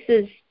favorite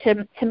places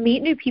to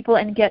meet new people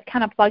and get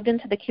kind of plugged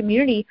into the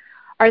community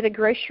are the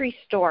grocery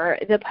store,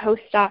 the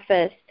post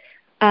office.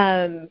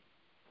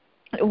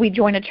 We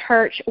join a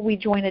church, we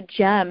join a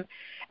gym.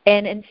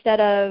 And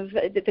instead of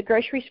the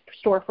grocery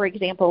store, for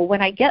example,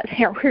 when I get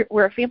there,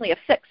 we're a family of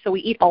 6, so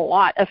we eat a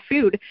lot of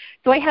food.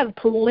 So I have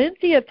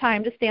plenty of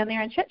time to stand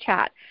there and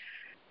chit-chat.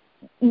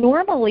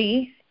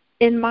 Normally,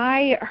 in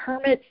my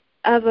hermit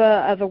of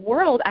a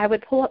world, I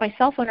would pull up my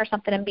cell phone or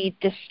something and be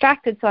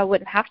distracted so I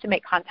wouldn't have to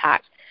make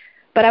contact.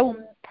 But I will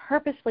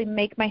purposely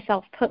make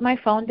myself put my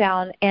phone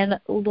down and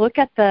look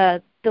at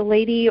the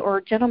lady or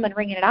gentleman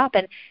ringing it up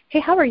and, hey,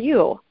 how are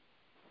you?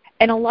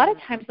 And a lot of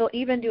times they'll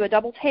even do a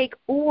double take,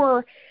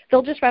 or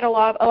they'll just rattle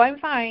off, oh, I'm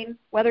fine,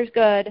 weather's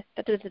good,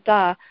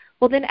 da-da-da-da.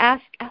 Well, then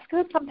ask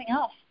them something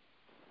else.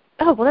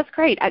 Oh, well, that's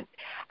great.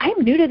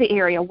 I'm new to the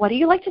area. What do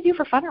you like to do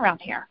for fun around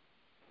here?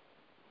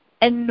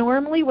 And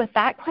normally with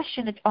that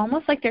question, it's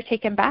almost like they're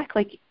taken back,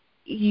 like,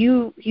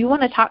 you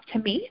want to talk to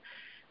me?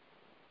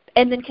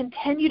 And then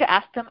continue to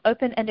ask them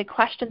open-ended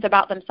questions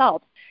about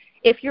themselves.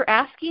 If you're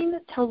asking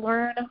to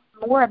learn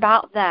more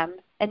about them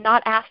and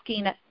not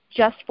asking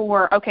just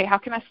for, okay, how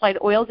can I slide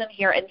oils in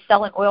here and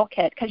sell an oil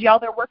kit? Because, y'all,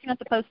 they're working at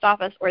the post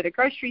office or the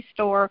grocery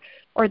store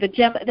or the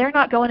gym. They're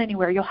not going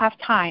anywhere. You'll have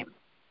time.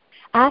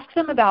 Ask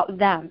them about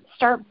them.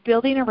 Start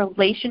building a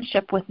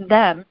relationship with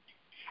them.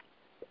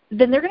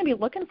 Then they're going to be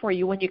looking for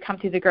you when you come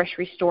through the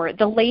grocery store.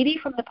 The lady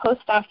from the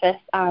post office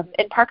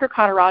in Parker,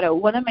 Colorado,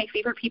 one of my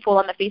favorite people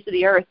on the face of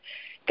the earth,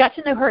 got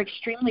to know her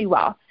extremely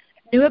well,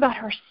 knew about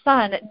her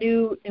son,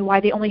 knew why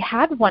they only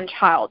had one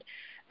child,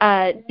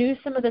 knew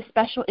some of the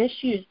special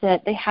issues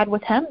that they had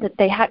with him that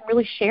they hadn't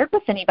really shared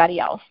with anybody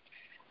else.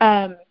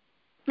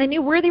 I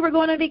knew where they were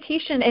going on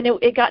vacation, and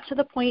it got to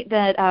the point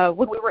that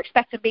when we were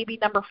expecting baby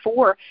number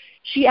 4,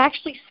 she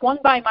actually swung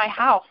by my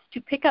house to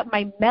pick up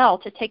my mail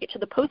to take it to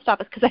the post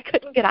office because I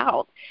couldn't get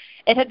out.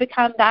 It had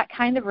become that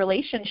kind of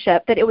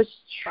relationship that it was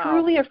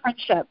truly a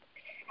friendship,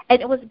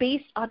 and it was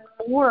based on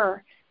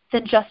more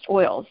than just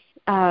oils.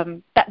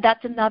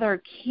 That's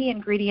another key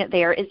ingredient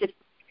there is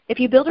if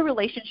you build a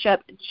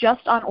relationship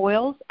just on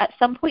oils, at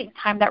some point in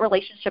time that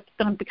relationship is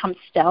going to become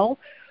stale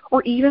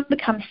or even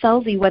become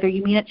salesy, whether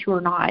you mean it to or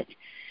not.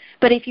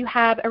 But if you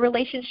have a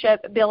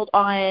relationship built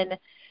on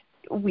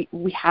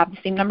we have the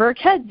same number of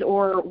kids,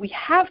 or we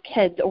have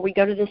kids, or we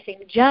go to the same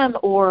gym,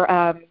 or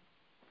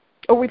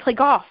we play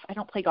golf. I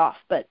don't play golf,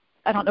 but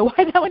I don't know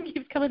why that one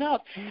keeps coming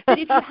up. But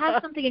if you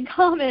have something in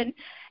common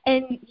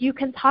and you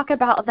can talk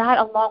about that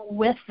along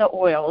with the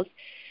oils,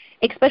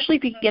 especially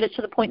if you can get it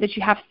to the point that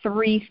you have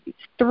three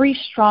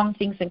strong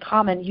things in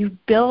common,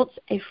 you've built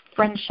a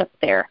friendship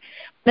there.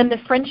 Then the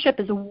friendship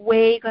is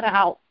way going to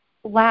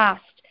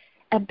outlast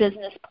a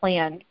business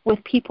plan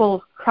with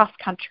people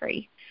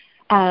cross-country.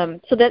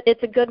 So that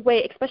it's a good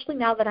way, especially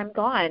now that I'm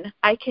gone,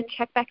 I can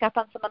check back up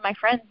on some of my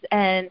friends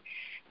and,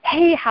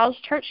 hey, how's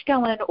church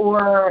going?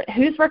 Or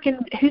who's working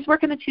the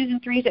 2s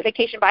and 3s at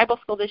Vacation Bible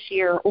School this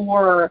year?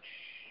 Or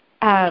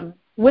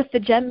with the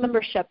gym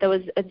membership, there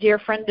was a dear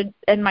friend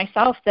and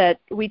myself that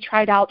we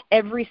tried out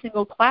every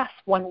single class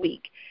one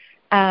week.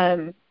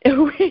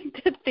 We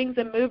did things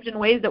and moved in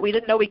ways that we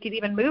didn't know we could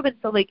even move. And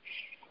so, like,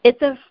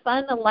 it's a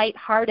fun,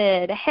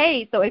 lighthearted,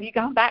 hey, so have you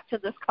gone back to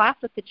this class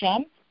at the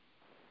gym?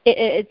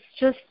 It's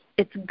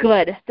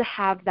good to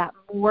have that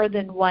more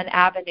than one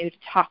avenue to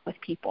talk with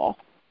people.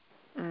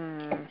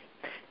 Mm.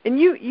 And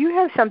you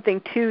have something,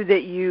 too,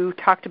 that you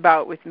talked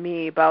about with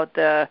me about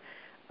the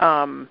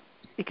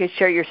you can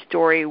share your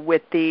story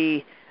with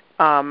the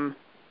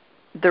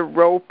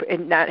rope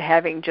and not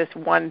having just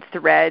one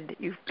thread.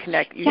 You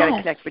got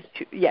to connect with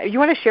two. Yeah, you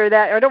want to share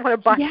that? I don't want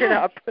to botch it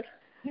up.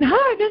 No,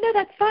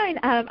 that's fine.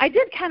 I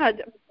did kind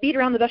of beat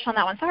around the bush on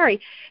that one.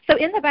 Sorry. So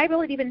in the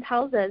Bible, it even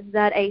tells us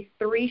that a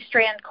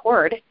 3-strand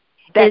cord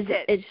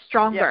is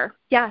stronger.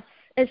 Yep. Yes,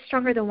 it's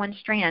stronger than one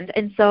strand.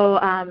 And so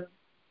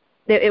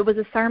it was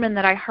a sermon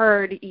that I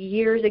heard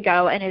years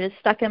ago, and it is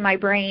stuck in my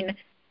brain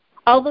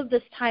all of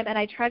this time. And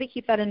I try to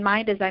keep that in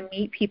mind as I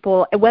meet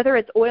people, whether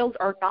it's oils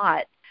or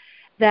not,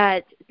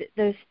 that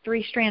those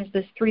three strands,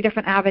 those three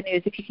different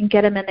avenues, if you can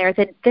get them in there,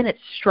 then it's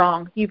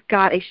strong. You've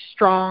got a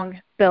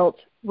strong built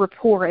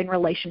rapport and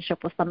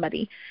relationship with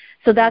somebody.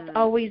 So that's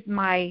always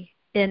my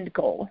end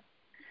goal.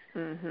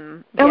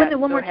 Mm-hmm. Oh, and then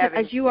one more tip,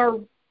 as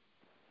you're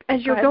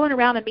going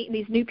around and meeting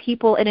these new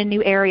people in a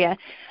new area,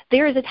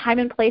 there is a time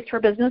and place for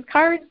business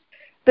cards.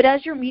 But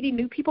as you're meeting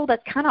new people,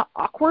 that's kind of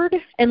awkward,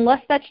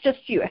 unless that's just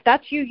you. If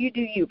that's you, you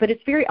do you. But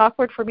it's very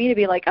awkward for me to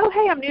be like, oh,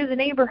 hey, I'm new to the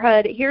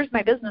neighborhood. Here's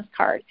my business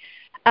card.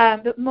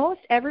 But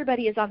most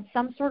everybody is on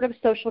some sort of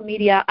social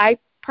media. I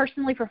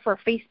personally prefer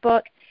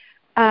Facebook.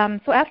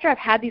 So after I've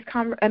had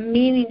a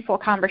meaningful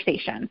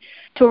conversation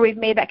to where we've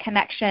made that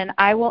connection,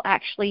 I will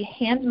actually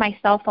hand my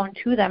cell phone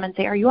to them and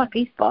say, are you on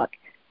Facebook?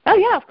 Oh,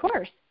 yeah, of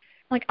course.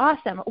 I'm like,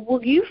 awesome.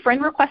 Will you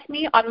friend request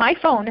me on my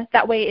phone?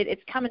 That way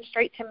it's coming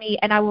straight to me,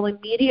 and I will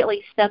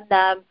immediately send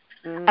them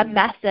a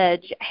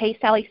message. Hey,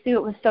 Sally Sue,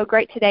 it was so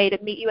great today to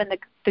meet you in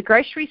the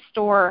grocery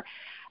store.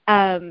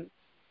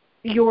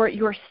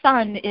 Your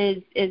son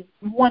is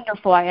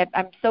wonderful.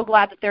 I'm so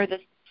glad that they're the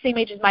same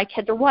age as my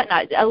kids or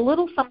whatnot. A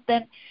little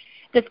something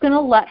that's going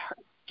to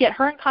get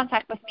her in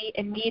contact with me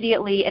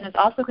immediately, and is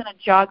also going to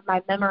jog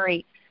my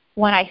memory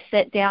when I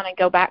sit down and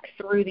go back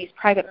through these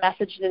private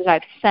messages that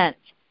I've sent.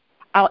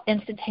 I'll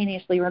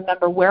instantaneously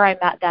remember where I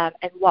met them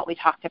and what we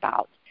talked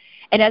about.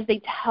 And as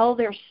they tell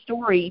their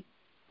story,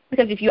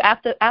 because if you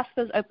ask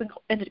those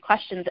open-ended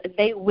questions,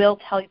 they will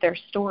tell you their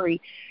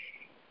story,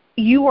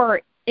 you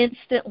are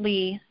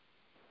instantly,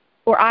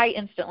 or I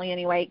instantly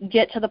anyway,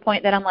 get to the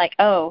point that I'm like,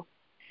 oh,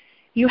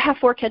 you have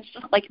 4 kids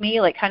just like me,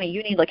 like kind of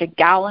you need like a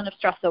gallon of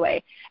stress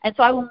away. And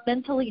so I will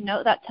mentally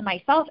note that to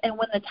myself, and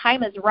when the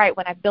time is right,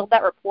 when I build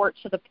that report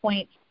to the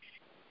point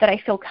that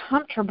I feel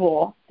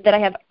comfortable, that I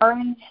have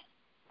earned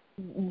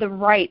the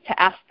right to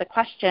ask the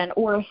question,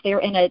 or if they're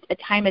in a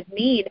time of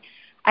need,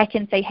 I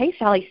can say, hey,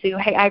 Sally Sue,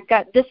 hey,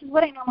 this is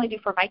what I normally do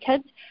for my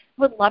kids.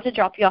 Would love to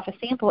drop you off a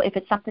sample if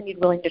it's something you'd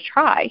willing to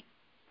try.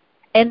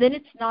 And then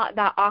it's not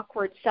that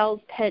awkward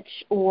sales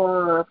pitch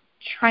or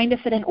trying to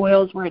fit in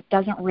oils where it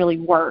doesn't really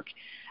work.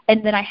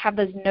 And then I have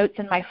those notes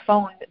in my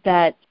phone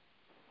that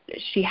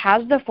she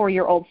has the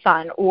 4-year-old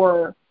son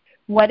or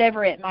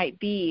whatever it might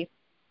be.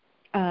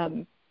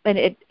 And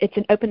it's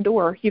an open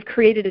door. You've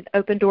created an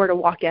open door to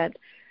walk in.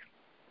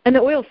 And the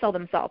oils sell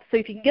themselves. So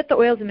if you can get the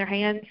oils in their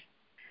hands,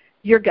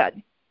 you're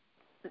good.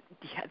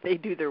 Yeah, they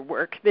do their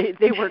work. They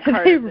work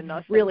harder than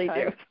us. They really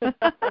do.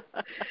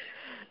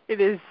 It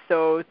is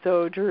so,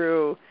 so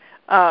true.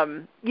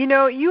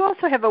 You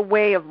also have a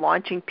way of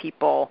launching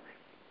people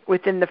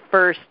within the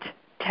first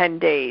 10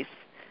 days.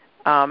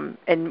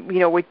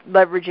 With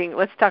leveraging,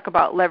 let's talk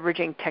about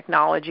leveraging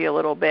technology a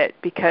little bit,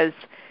 because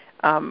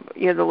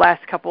the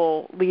last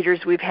couple leaders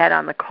we've had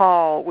on the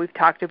call, we've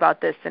talked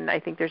about this, and I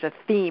think there's a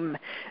theme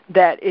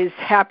that is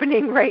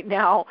happening right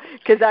now,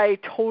 because I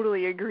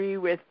totally agree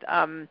with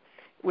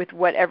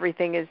what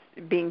everything is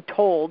being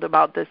told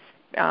about this.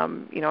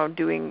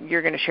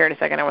 You're going to share in a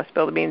second. I want to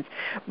spill the beans,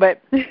 but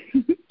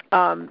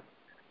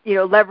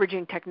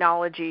leveraging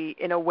technology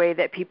in a way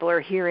that people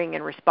are hearing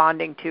and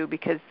responding to,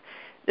 because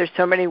there's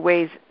so many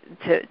ways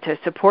to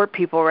support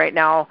people right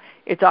now.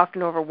 It's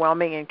often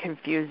overwhelming and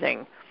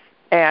confusing.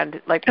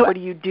 And what do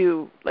you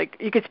do? Like,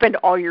 you could spend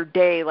all your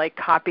day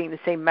copying the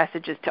same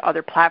messages to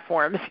other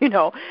platforms,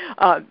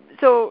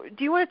 So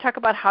do you want to talk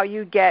about how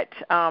you get,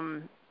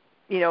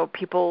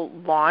 people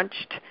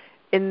launched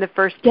in the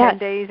first 10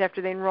 days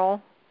after they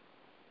enroll?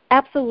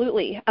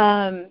 Absolutely.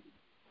 So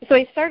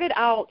I started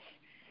out,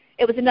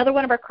 it was another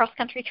one of our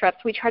cross-country trips.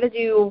 We try to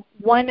do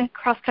one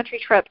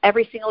cross-country trip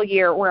every single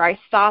year where I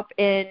stop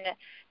in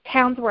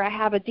towns where I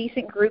have a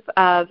decent group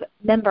of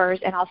members,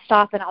 and I'll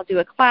stop and I'll do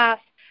a class,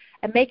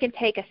 and make and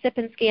take, a sip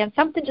and scan,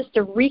 something just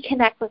to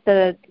reconnect with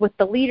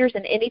the leaders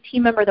and any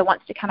team member that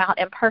wants to come out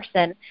in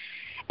person.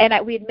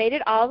 And we had made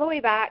it all the way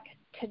back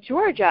to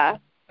Georgia.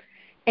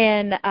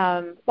 And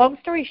long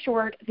story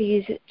short,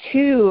 these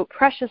 2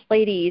 precious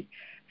ladies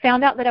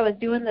found out that I was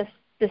doing this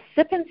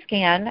sip and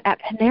scan at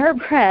Panera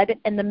Bread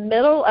in the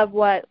middle of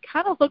what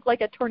kind of looked like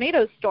a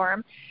tornado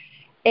storm,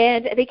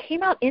 and they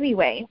came out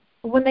anyway.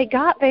 When they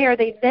got there,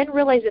 they then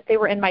realized that they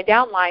were in my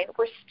downline.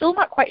 We're still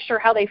not quite sure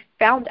how they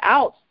found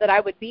out that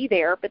I would be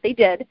there, but they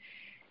did.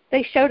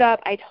 They showed up.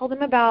 I told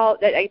them about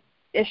that. I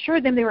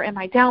assured them they were in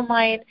my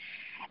downline,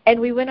 and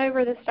we went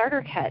over the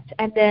starter kit.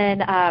 And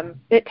then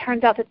it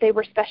turns out that they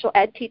were special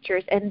ed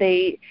teachers, and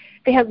they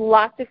had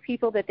lots of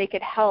people that they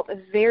could help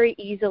very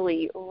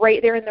easily right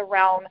there in the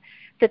realm,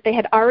 that they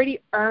had already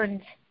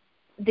earned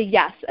the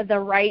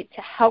right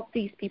to help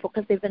these people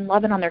because they've been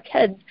loving on their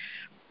kids.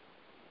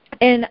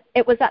 And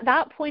it was at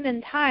that point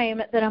in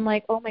time that I'm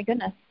like, oh, my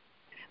goodness,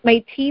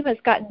 my team has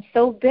gotten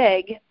so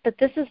big that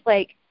this is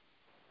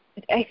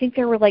I think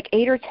there were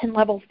 8 or 10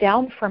 levels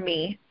down from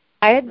me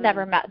I had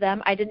never met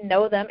them. I didn't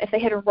know them. If they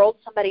had enrolled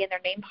somebody and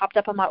their name popped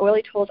up on my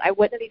Oily Tools, I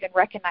wouldn't have even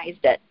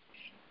recognized it.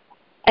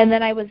 And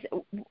then I was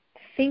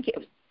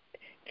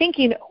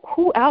thinking,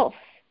 who else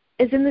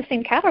is in the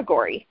same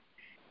category?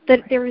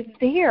 That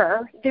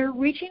they're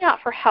reaching out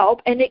for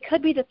help, and it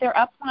could be that their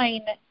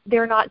upline,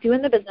 they're not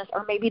doing the business,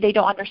 or maybe they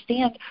don't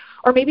understand,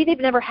 or maybe they've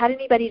never had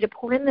anybody to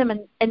pour in them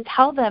and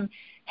tell them,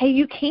 hey,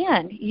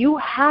 you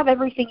have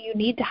everything you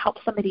need to help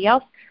somebody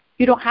else.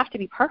 You don't have to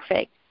be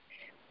perfect.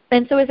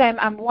 And so as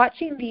I'm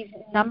watching these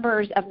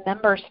numbers of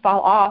members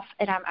fall off,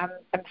 and I'm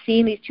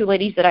seeing these two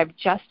ladies that I've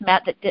just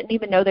met that didn't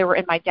even know they were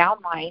in my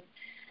downline,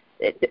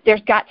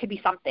 there's got to be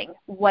something.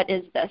 What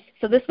is this?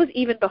 So this was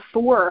even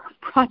before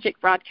Project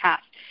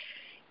Broadcast.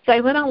 So I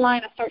went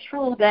online, I searched for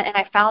a little bit, and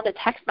I found a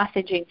text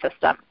messaging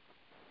system.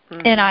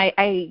 Mm-hmm. And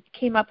I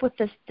came up with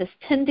this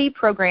 10-day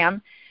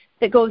program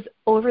that goes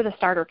over the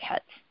starter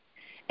kits.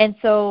 And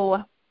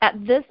so at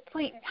this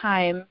point in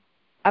time,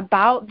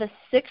 about the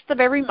 6th of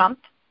every month,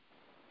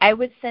 I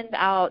would send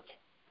out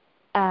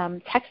a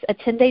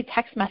 10-day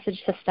text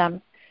message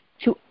system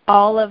to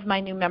all of my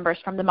new members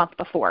from the month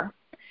before.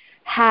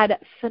 Had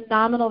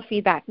phenomenal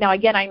feedback. Now,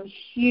 again, I'm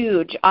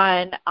huge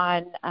on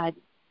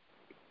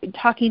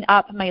talking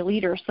up my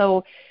leaders.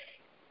 So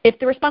if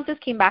the responses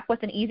came back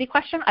with an easy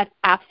question, I'd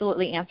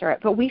absolutely answer it.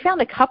 But we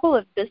found a couple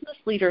of business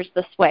leaders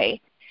this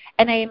way.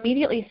 And I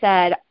immediately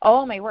said,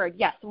 oh, my word,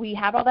 yes, we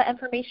have all that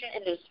information,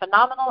 and it is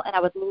phenomenal, and I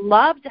would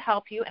love to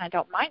help you, and I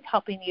don't mind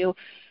helping you.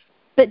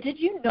 But did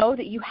you know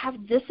that you have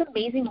this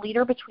amazing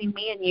leader between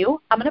me and you?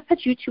 I'm going to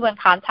put you two in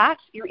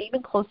contact. You're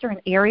even closer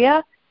in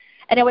area.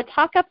 And I would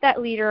talk up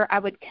that leader. I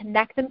would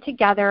connect them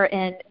together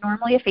in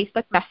normally a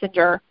Facebook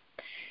Messenger.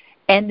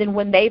 And then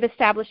when they've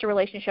established a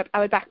relationship, I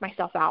would back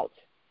myself out.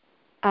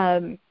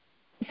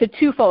 So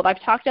twofold.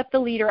 I've talked up the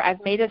leader.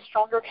 I've made a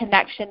stronger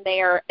connection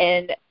there.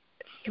 And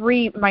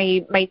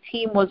my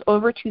team was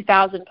over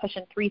 2,000,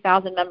 pushing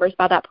 3,000 members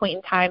by that point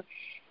in time.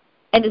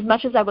 And as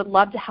much as I would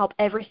love to help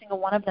every single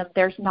one of them,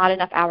 there's not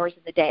enough hours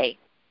in the day.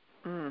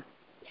 Mm.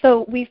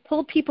 So we've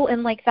pulled people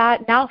in like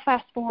that. Now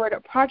fast forward,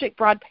 Project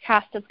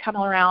Broadcast has come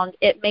around.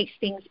 It makes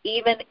things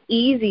even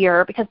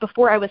easier because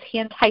before I was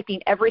hand typing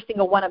every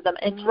single one of them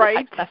into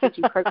the text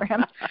messaging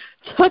program.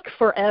 Took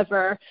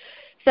forever.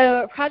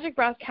 So Project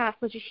Broadcast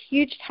was a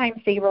huge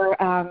time saver.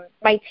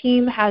 My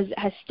team has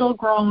still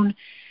grown.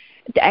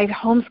 I've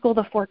homeschooled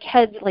the 4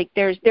 kids. Like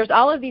there's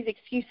all of these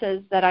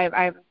excuses that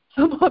I'm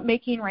somewhat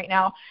making right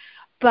now.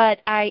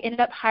 But I ended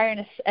up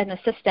hiring an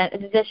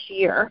assistant this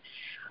year.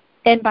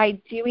 And by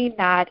doing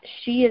that,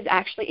 she is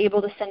actually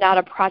able to send out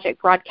a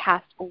Project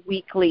Broadcast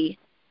weekly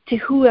to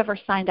whoever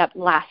signed up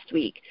last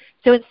week.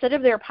 So instead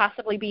of there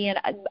possibly being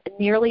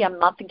nearly a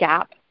month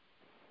gap,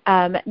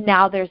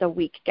 now there's a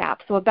week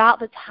gap. So about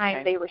the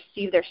time they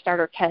receive their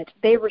starter kit,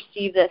 they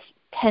receive this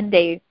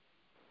 10-day,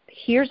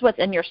 here's what's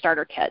in your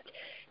starter kit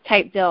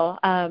type deal.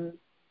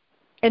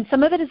 And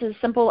some of it is as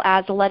simple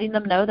as letting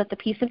them know that the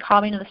peace and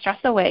calming and the stress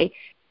away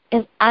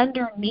is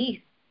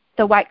underneath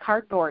the white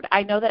cardboard.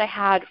 I know that I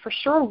had for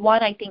sure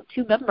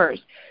 2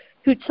 members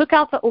who took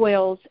out the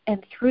oils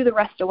and threw the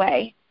rest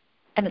away,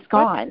 and it's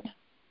gone.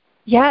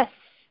 Yes,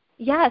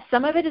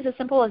 some of it is as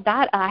simple as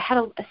that. I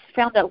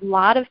found a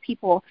lot of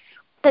people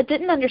that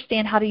didn't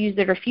understand how to use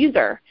their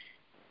diffuser.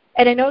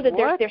 And I know that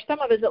there's some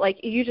of us that,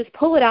 like, you just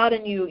pull it out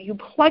and you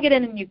plug it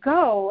in and you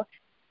go,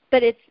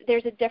 but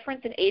there's a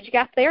difference in age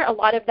gap there. A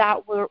lot of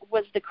that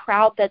was the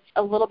crowd that's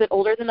a little bit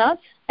older than us,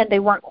 and they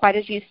weren't quite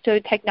as used to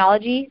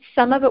technology.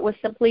 Some of it was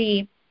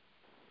simply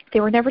they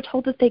were never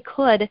told that they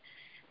could.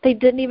 They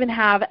didn't even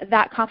have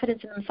that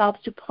confidence in themselves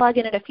to plug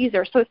in a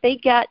diffuser. So if they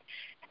get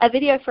a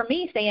video from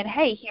me saying,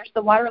 hey, here's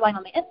the water line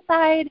on the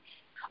inside,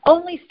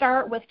 only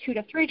start with 2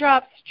 to 3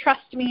 drops.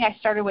 Trust me, I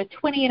started with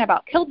 20 and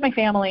about killed my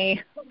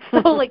family. So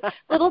like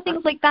little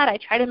things like that, I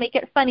try to make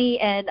it funny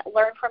and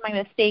learn from my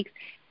mistakes.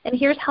 And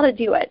here's how to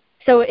do it.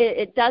 So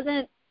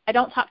I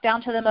don't talk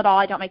down to them at all.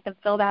 I don't make them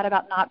feel bad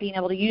about not being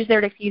able to use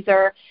their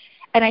diffuser.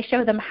 And I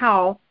show them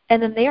how.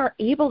 And then they are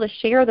able to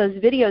share those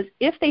videos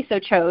if they so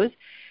chose.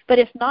 But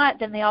if not,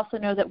 then they also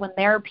know that when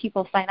their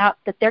people sign up,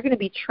 that they're going to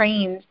be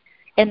trained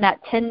in that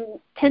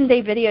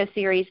 10-day video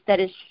series that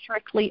is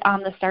strictly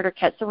on the starter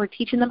kit. So we're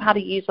teaching them how to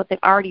use what they've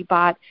already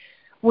bought.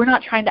 We're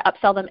not trying to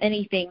upsell them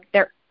anything.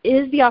 There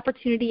is the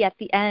opportunity at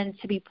the end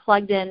to be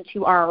plugged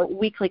into our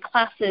weekly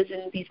classes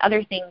and these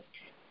other things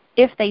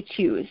if they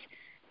choose.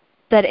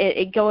 But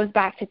it goes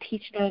back to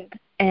teaching them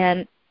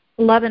and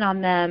loving on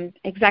them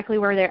exactly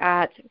where they're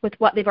at with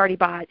what they've already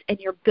bought, and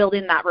you're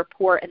building that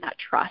rapport and that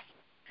trust.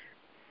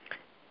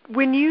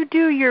 When you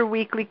do your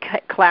weekly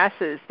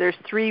classes, there's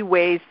 3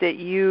 ways that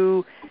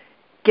you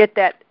get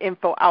that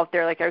info out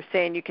there. Like I was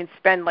saying, you can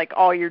spend like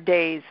all your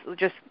days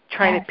just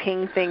trying to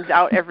ping things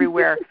out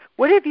everywhere.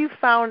 What have you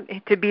found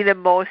to be the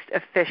most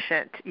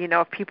efficient? You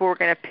know, if people were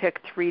going to pick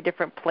 3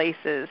 different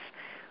places,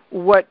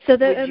 what would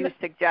you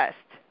suggest?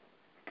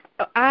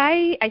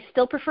 I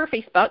still prefer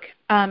Facebook.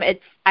 I'm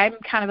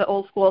kind of the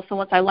old school, so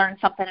once I learn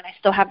something and I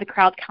still have the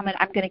crowd coming,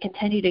 I'm going to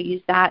continue to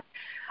use that.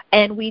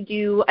 And we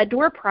do a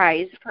door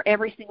prize for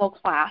every single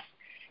class.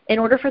 in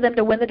order for them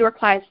to win the door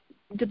prize,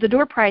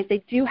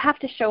 they do have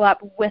to show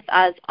up with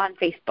us on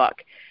Facebook.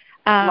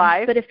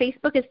 Live? But if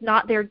Facebook is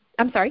not their,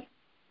 I'm sorry?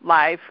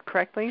 Live,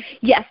 correctly?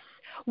 Yes.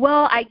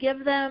 Well, I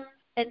give them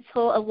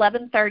until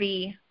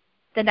 11:30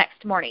 the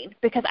next morning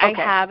because I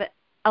have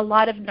a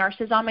lot of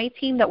nurses on my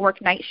team that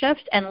work night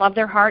shifts and love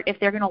their heart. If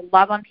they're going to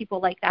love on people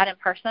like that in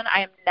person,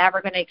 I am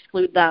never going to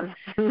exclude them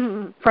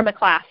from a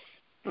class.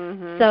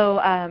 Mm-hmm. So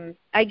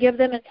I give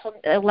them until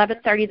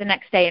 11:30 the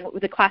next day, and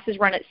the classes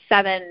run at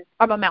 7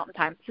 Mountain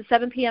Time. So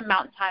 7 p.m.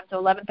 Mountain Time to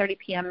 11:30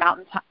 p.m.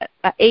 Mountain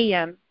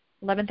a.m.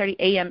 11:30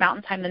 a.m.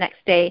 Mountain Time the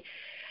next day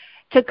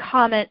to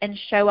comment and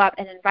show up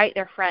and invite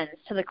their friends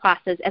to the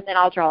classes, and then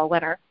I'll draw a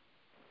winner.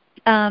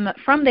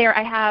 From there,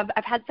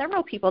 I've had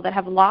several people that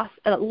have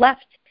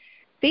left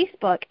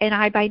Facebook, and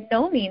I by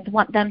no means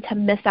want them to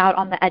miss out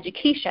on the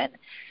education.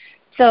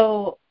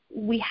 So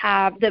we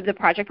have the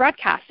project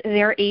broadcast.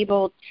 They're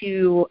able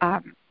to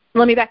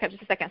let me back up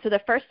just a second. So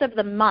the first of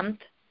the month,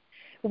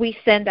 we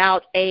send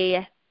out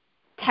a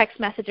text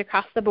message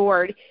across the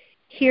board.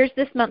 Here's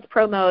this month's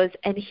promos,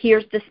 and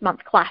here's this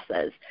month's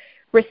classes.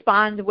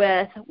 Respond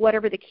with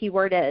whatever the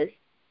keyword is.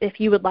 If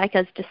you would like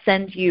us to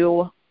send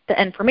you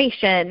the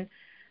information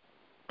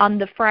on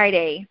the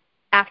Friday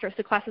after,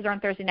 so classes are on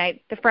Thursday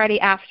night, the Friday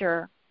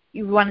after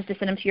you want us to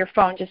send them to your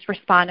phone, just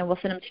respond and we'll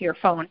send them to your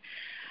phone.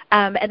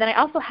 And then I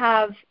also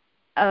have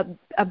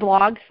a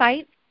blog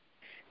site.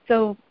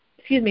 So,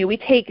 we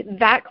take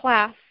that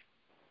class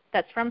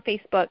that's from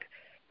Facebook,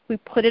 we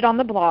put it on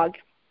the blog,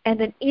 and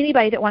then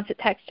anybody that wants it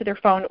text to their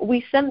phone,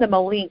 we send them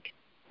a link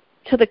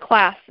to the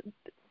class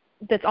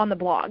that's on the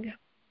blog.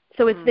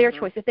 So it's their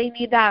choice. If they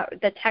need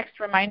the text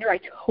reminder, I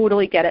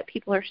totally get it.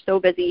 People are so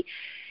busy.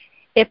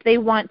 If they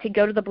want to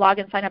go to the blog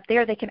and sign up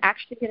there, they can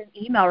actually get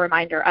an email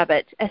reminder of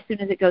it as soon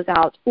as it goes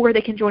out, or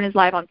they can join us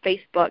live on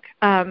Facebook.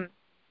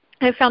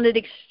 I found it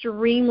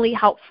extremely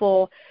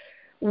helpful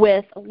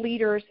with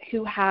leaders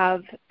who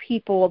have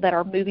people that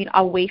are moving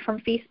away from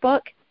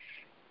Facebook.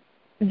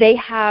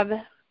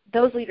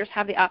 Those leaders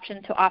have the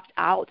option to opt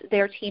out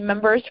their team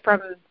members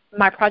from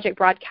my project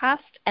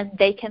broadcast, and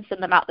they can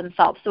send them out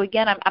themselves. So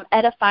again, I'm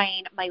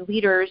edifying my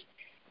leaders,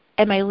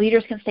 and my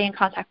leaders can stay in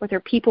contact with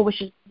their people,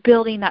 which is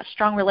building that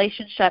strong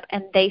relationship,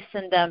 and they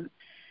send them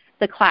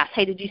the class.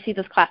 Hey, did you see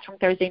this class from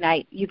Thursday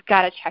night? You've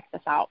got to check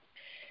this out.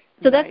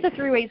 So That's the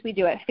 3 ways we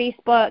do it: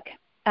 Facebook,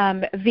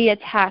 via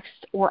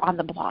text, or on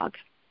the blog.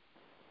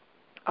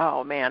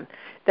 Oh man,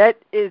 that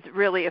is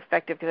really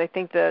effective, because I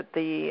think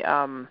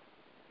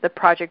the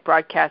project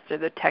broadcast or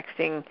the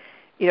texting,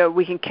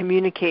 we can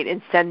communicate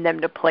and send them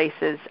to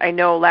places. I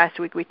know last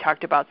week we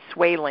talked about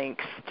Sway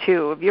links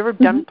too. Have you ever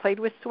played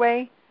with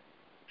Sway?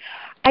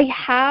 I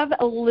have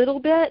a little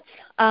bit.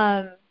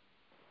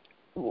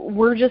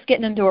 We're just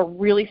getting into a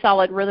really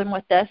solid rhythm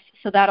with this,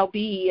 so that'll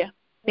be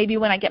maybe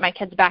when I get my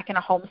kids back in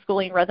a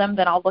homeschooling rhythm,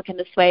 then I'll look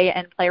into Sway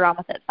and play around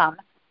with it some.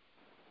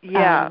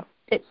 Yeah.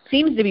 It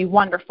seems to be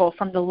wonderful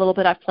from the little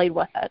bit I've played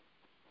with it.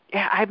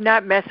 Yeah, I've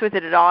not messed with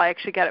it at all. I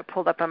actually got it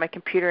pulled up on my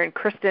computer, and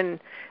Kristen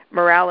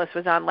Morales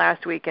was on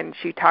last week, and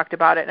she talked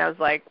about it, and I was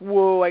like,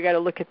 whoa, I got to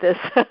look at this.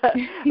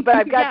 But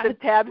I've got the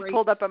tabs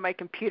pulled up on my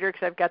computer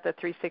because I've got the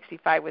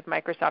 365 with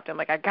Microsoft. I'm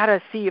like, I got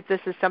to see if this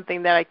is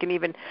something that I can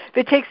even, if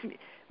it takes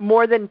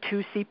more than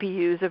 2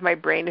 CPUs of my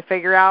brain to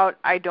figure out,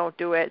 I don't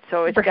do it.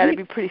 So it's got to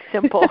be pretty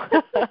simple.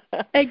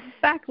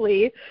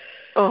 Exactly.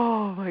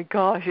 Oh, my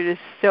gosh, it is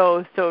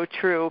so, so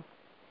true.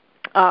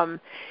 And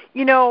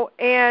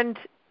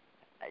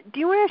do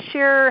you want to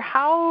share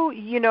how,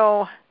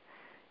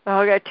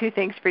 I got 2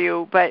 things for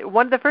you, but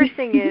the first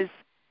thing is,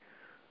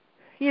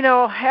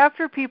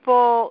 after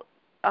people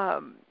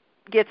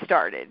get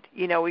started,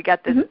 we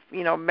got this,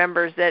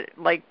 members that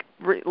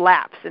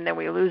lapse, and then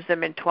we lose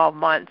them in 12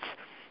 months,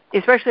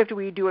 especially after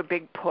we do a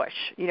big push.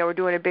 We're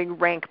doing a big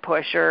rank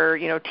push, or,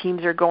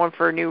 teams are going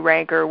for a new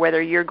rank, or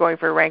whether you're going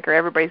for a rank or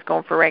everybody's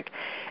going for a rank.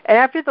 And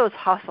after those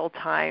hustle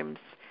times,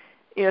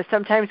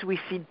 sometimes we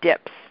see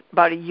dips.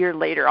 About a year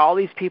later, all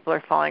these people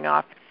are falling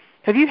off.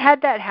 Have you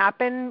had that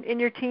happen in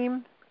your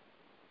team?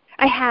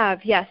 I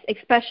have, yes,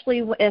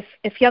 especially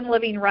if Young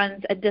Living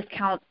runs a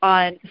discount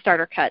on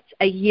starter cuts.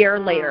 A year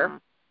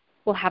later,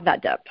 we'll have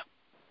that dip.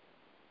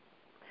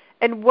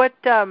 And what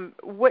have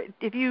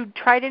you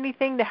tried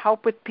anything to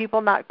help with people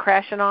not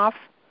crashing off?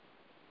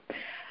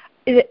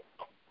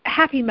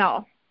 Happy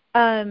Mail.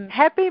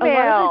 Happy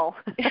Mail.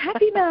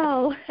 Happy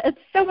Mail.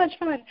 It's so much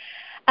fun.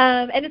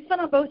 And it's fun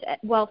on both.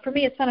 Well, for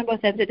me, it's fun on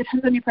both ends. It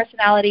depends on your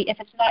personality. If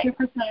it's not your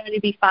personality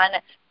to be fun,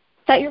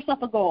 set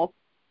yourself a goal.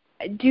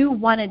 Do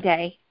 1 a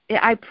day.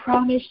 I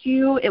promise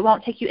you, it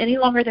won't take you any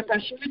longer than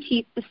brushing your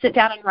teeth to sit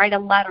down and write a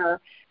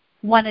letter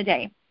 1 a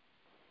day.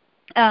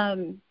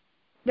 I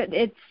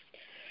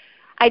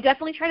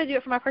definitely try to do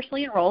it for my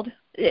personally enrolled.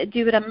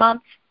 Do it a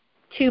month,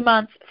 2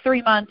 months,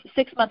 3 months,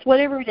 6 months,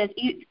 whatever it is.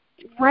 You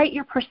write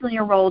your personally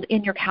enrolled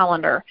in your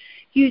calendar.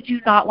 You do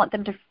not want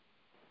them to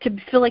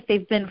feel like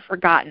they've been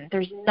forgotten.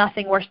 There's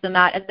nothing worse than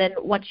that. And then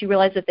once you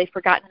realize that they've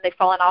forgotten and they've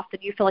fallen off,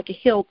 then you feel like a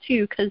heel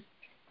too, because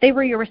they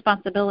were your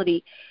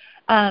responsibility.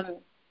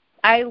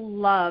 I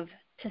love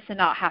to send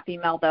out Happy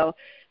Mail, though.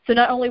 So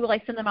not only will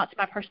I send them out to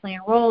my personally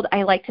enrolled,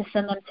 I like to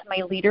send them to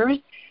my leaders.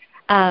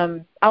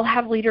 I'll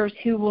have leaders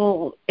who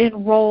will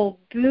enroll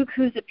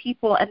bukus of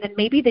people, and then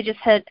maybe they just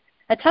hit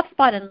a tough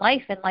spot in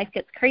life and life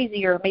gets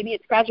crazy, or maybe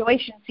it's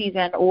graduation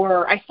season,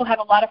 or I still have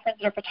a lot of friends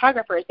that are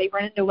photographers. They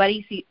run into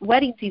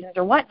wedding seasons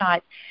or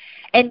whatnot.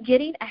 And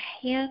getting a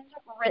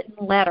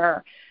handwritten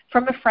letter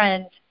from a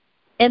friend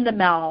in the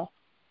mail,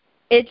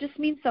 it just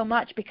means so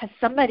much because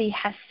somebody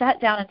has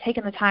sat down and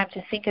taken the time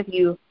to think of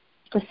you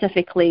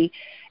specifically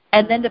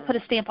and then to put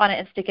a stamp on it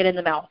and stick it in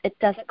the mail. It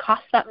doesn't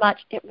cost that much.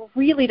 It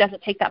really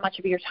doesn't take that much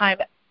of your time,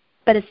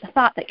 but it's the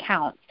thought that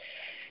counts.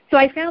 So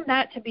I found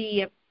that to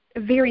be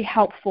very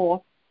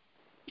helpful.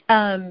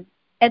 And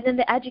then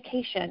the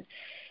education.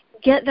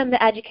 Get them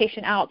the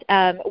education out.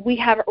 We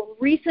have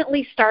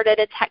recently started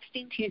a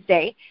Texting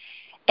Tuesday,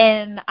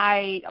 and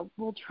I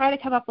will try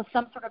to come up with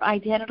some sort of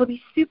idea, and it'll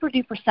be super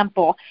duper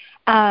simple.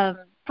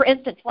 For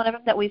instance, one of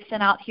them that we've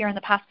sent out here in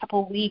the past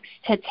couple of weeks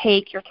to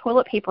take your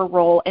toilet paper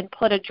roll and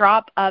put a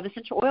drop of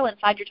essential oil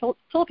inside your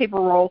toilet paper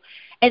roll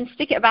and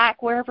stick it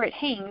back wherever it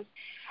hangs,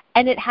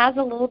 and it has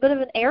a little bit of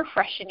an air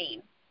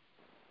freshening.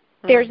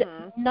 There's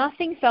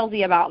nothing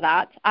salesy about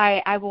that.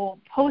 I will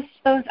post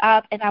those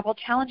up, and I will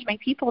challenge my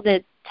people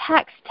to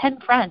text 10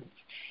 friends.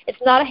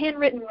 It's not a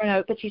handwritten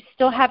note, but you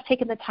still have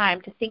taken the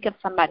time to think of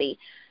somebody.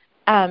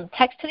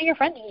 Text 10 of your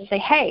friends and just say,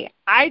 hey,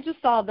 I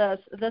just saw this.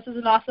 This is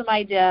an awesome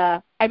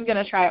idea. I'm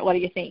going to try it. What do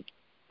you think?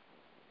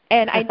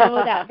 And I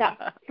know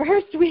that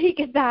first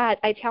week that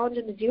I challenged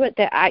them to do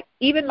it,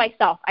 even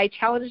myself, I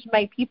challenged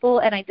my people,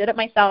 and I did it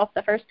myself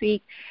the first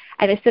week,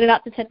 and I sent it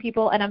out to 10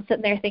 people, and I'm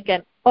sitting there thinking,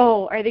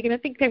 oh, are they going to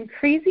think I'm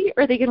crazy,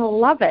 or are they going to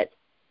love it?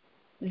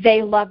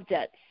 They loved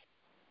it.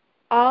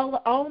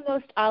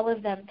 Almost all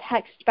of them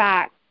text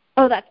back,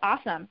 oh, that's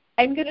awesome.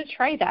 I'm going to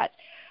try that.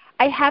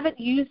 I haven't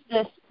used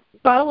this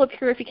bottle of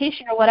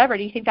purification or whatever.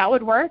 Do you think that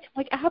would work? I'm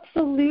like,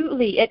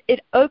 absolutely.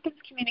 It opens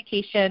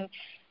communication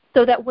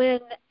so that when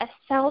a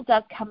sale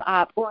does come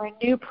up or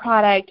a new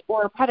product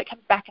or a product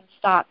comes back in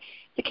stock,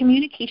 the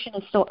communication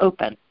is still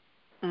open.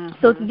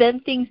 So then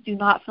things do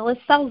not feel as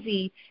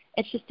salesy.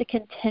 It's just a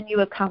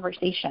continuous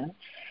conversation.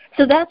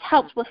 So that's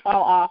helped with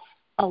Fall Off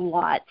a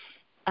lot,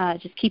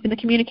 just keeping the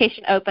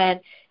communication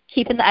open,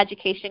 keeping the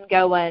education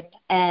going,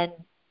 and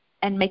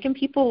making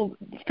people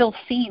feel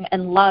seen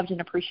and loved and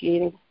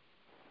appreciated.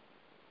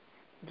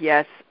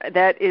 Yes,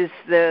 that is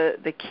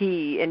the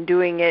key, in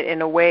doing it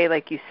in a way,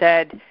 like you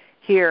said,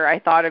 here, I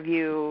thought of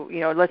you,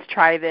 let's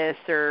try this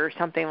or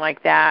something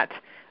like that.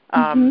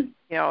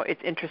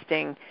 It's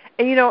interesting.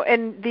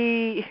 And,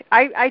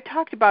 I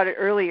talked about it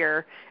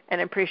earlier,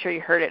 and I'm pretty sure you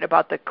heard it,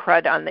 about the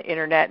crud on the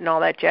internet and all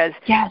that jazz.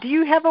 Yes. Do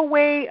you have a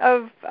way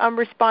of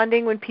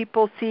responding when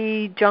people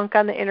see junk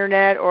on the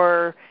internet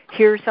or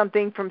hear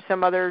something from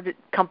some other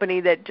company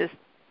that just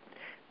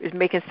is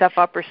making stuff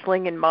up or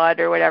slinging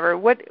mud or whatever?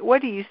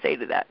 What do you say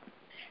to that?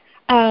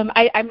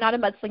 I'm not a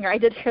mudslinger. I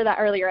did hear that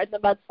earlier, and the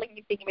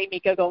mudslinging thing made me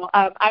giggle.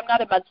 I'm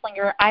not a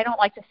mudslinger. I don't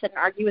like to sit and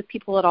argue with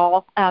people at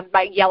all.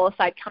 My yellow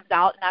side comes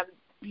out, and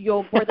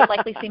you'll more than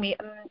likely see me,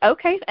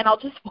 okay, and I'll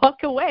just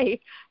walk away.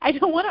 I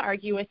don't want to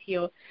argue with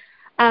you.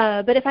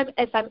 But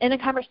if I'm in a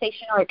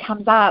conversation or it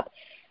comes up,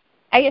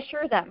 I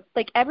assure them,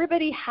 like,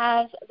 everybody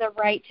has the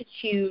right to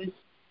choose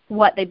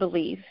what they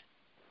believe.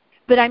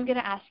 But I'm going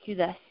to ask you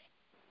this.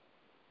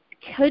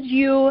 Could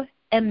you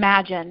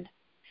imagine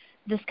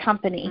this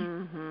company,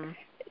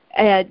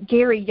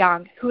 Gary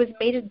Young, who has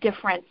made a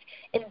difference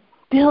in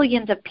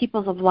billions of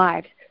people's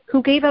lives,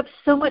 who gave up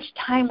so much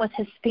time with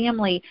his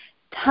family,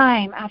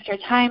 time after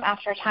time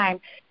after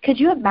time? Could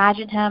you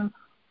imagine him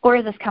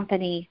or this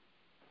company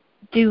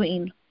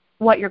doing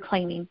what you're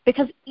claiming?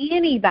 Because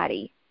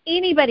anybody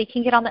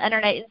can get on the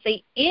internet and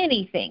say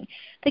anything.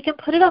 They can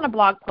put it on a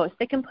blog post.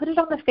 They can put it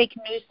on the fake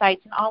news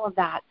sites and all of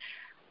that.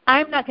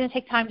 I'm not going to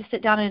take time to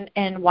sit down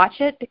and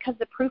watch it, because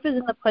the proof is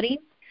in the pudding.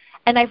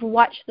 And I've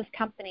watched this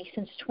company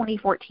since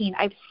 2014.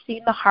 I've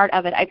seen the heart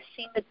of it. I've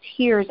seen the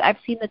tears. I've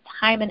seen the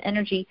time and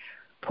energy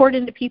poured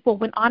into people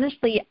when,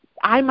 honestly,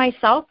 I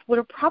myself would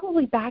have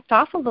probably backed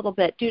off a little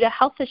bit due to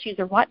health issues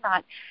or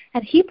whatnot.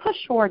 And he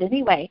pushed forward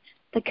anyway.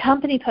 The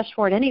company pushed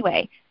forward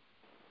anyway.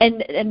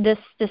 And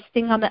this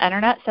thing on the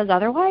internet says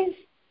otherwise.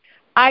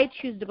 I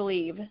choose to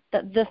believe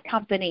that this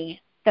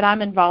company that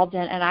I'm involved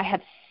in and I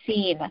have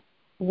seen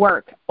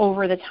work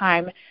over the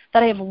time,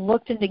 that I have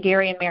looked into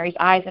Gary and Mary's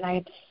eyes and I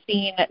have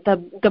seen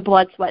the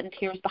blood, sweat, and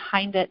tears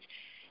behind it.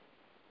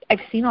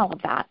 I've seen all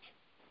of that.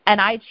 And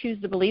I choose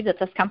to believe that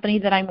this company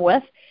that I'm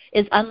with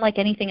is unlike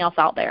anything else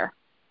out there.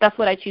 That's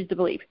what I choose to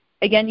believe.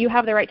 Again, you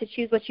have the right to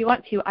choose what you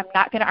want to. I'm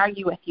not going to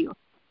argue with you.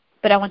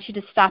 But I want you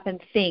to stop and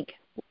think,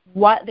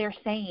 what they're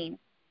saying,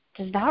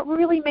 does that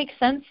really make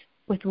sense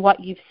with what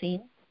you've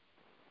seen?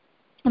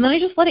 And then I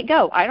just let it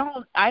go.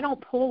 I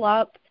don't pull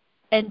up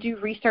and do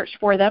research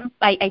for them.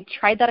 I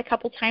tried that a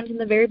couple times in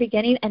the very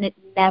beginning, and it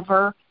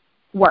never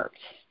worked.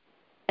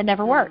 It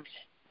never worked.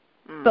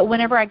 But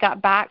whenever I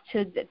got back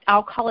to,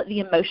 I'll call it the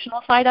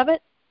emotional side of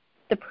it,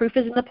 the proof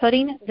is in the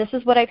pudding. This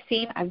is what I've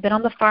seen. I've been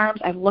on the farms.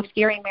 I've looked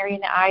Gary and Mary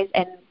in the eyes,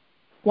 and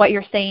what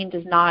you're saying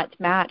does not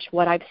match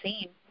what I've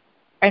seen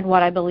and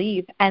what I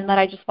believe, and that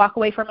I just walk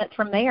away from it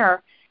from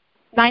there.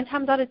 9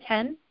 times out of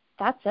 10,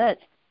 that's it.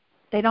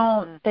 They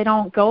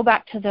don't go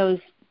back to those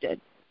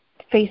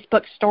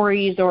Facebook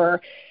stories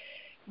or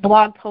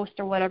blog posts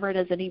or whatever it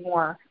is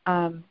anymore.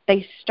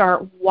 They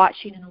start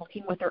watching and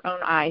looking with their own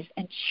eyes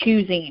and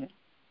choosing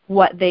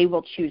what they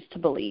will choose to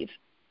believe.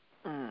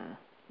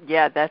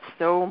 Yeah, that's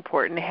so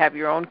important to have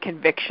your own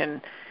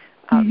conviction,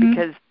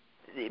 because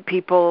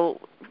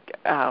people,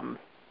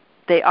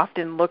 they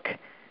often look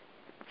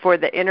for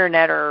the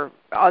internet or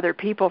other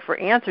people for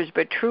answers,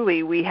 but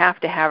truly we have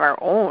to have our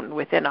own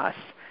within us.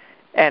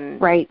 And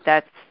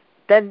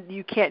then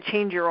you can't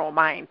change your own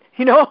mind,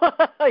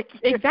 like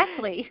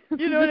exactly.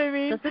 You know what I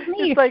mean? This is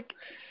me. It's like,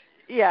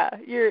 yeah,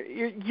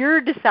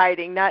 you're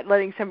deciding, not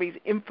letting somebody's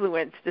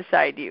influence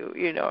decide you.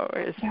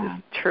 Is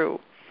true.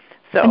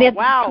 So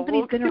wow,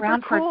 well, been super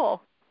around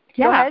cool.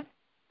 Yeah. Go ahead.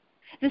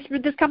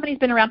 This company's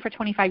been around for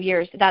 25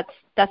 years.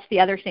 That's the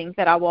other thing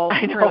that I will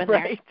throw in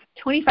there.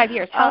 25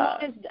 years. How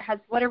long has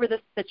whatever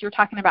this that you're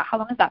talking about? How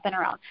long has that been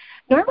around?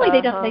 Normally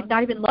they've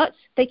not even looked.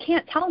 They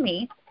can't tell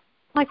me.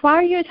 Like, why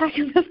are you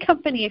attacking this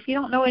company if you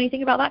don't know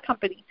anything about that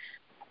company?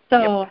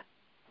 So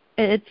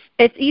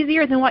it's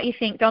easier than what you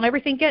think. Don't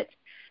overthink it.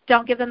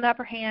 Don't give them the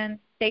upper hand.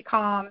 Stay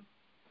calm.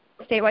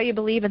 Stay what you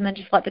believe, and then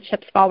just let the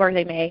chips fall where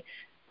they may.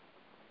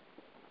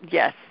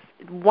 Yes,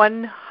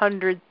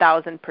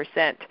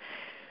 100,000%.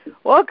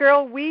 Well,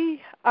 girl,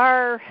 we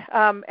are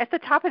at the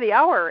top of the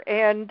hour,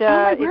 and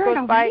it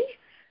goes by.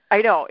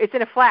 I know, it's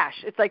in a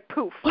flash. It's like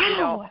poof.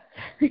 Wow.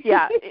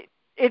 Yeah,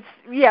 it's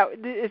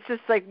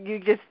just like you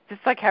just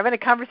like having a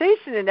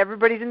conversation, and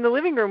everybody's in the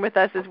living room with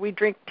us as we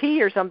drink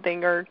tea or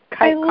something, or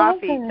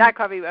coffee, not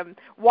coffee,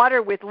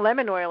 water with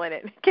lemon oil in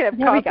it. Can't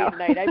have coffee at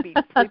night. I'd be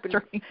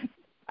sleeping.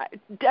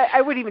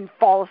 I would even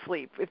fall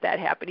asleep if that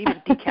happened,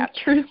 even decaf.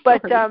 True story.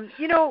 But,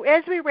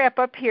 as we wrap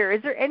up here,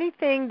 is there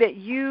anything that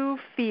you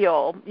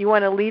feel you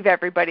want to leave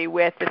everybody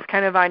with that's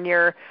kind of on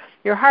your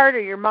heart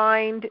or your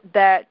mind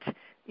that,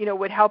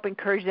 would help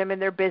encourage them in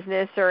their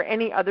business, or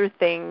any other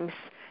things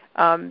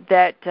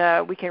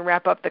that we can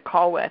wrap up the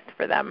call with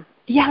for them?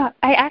 Yeah,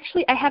 I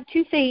have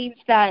 2 things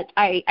that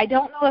I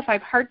don't know if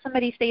I've heard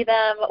somebody say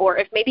them, or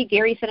if maybe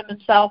Gary said them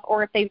himself,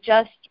 or if they've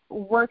just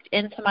worked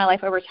into my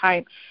life over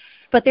time.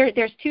 But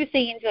there's 2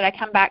 things that I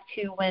come back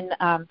to when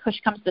push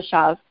comes to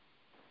shove.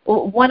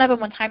 One of them,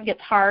 when time gets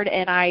hard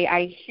and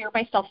I hear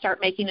myself start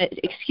making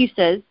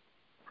excuses,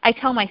 I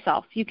tell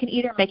myself, you can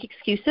either make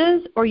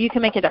excuses or you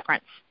can make a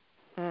difference.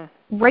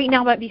 Right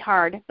now might be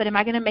hard, but am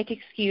I going to make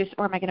excuse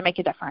or am I going to make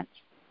a difference?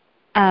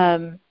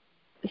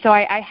 So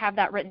I have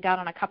that written down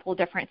on a couple of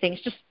different things,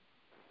 just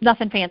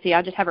nothing fancy.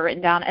 I just have it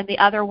written down. And the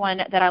other one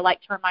that I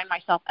like to remind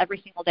myself every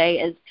single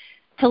day is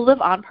to live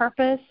on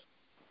purpose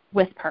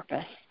with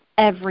purpose.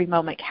 Every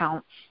moment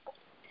counts.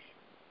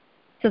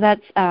 So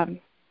that's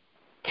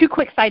 2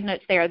 quick side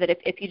notes there, that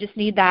if you just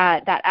need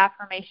that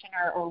affirmation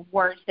or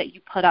words that you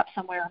put up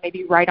somewhere, or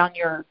maybe write on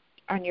your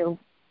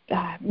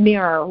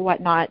mirror or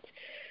whatnot,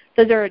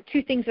 those are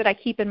 2 things that I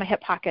keep in my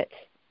hip pocket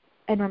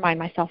and remind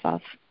myself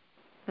of.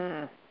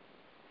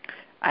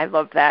 I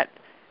love that.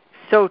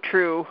 So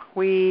true.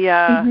 We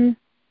there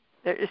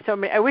is so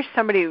many. I wish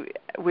somebody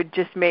would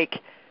just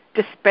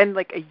spend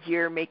like a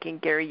year making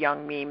Gary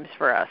Young memes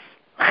for us.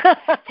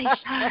 They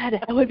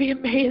should. It would be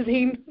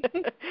amazing.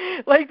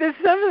 Like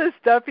some of the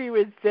stuff he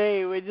would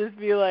say would just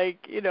be like,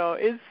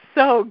 it's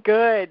so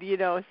good.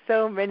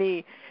 So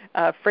many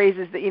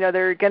phrases that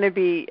they're going to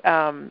be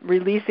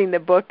releasing the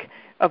book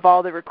of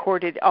all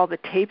the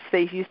tapes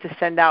they used to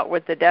send out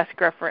with the desk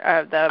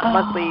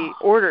monthly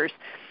orders.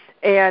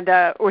 And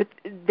or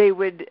they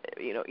would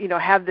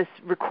have this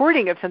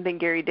recording of something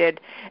Gary did,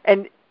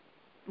 and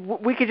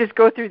we could just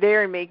go through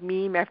there and make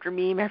meme after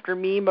meme after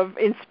meme of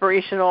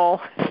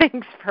inspirational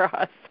things for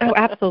us. Oh,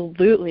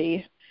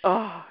 absolutely.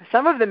 Oh,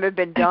 some of them have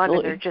been done,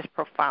 and they're just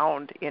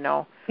profound,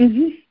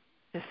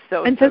 Just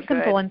so simple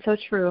good. And so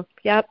true.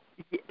 Yep,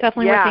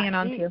 definitely worth hanging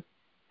on to.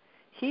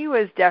 He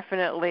was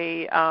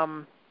definitely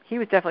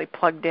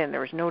plugged in.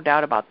 There was no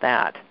doubt about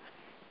that.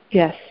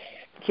 Yes.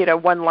 He had a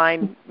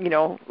one-line,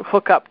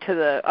 hook up to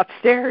the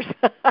upstairs.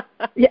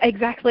 Yeah,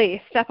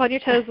 exactly. Step on your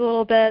toes a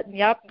little bit.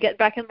 Yep, get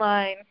back in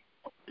line.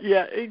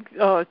 Yeah.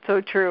 It's so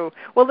true.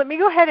 Well, let me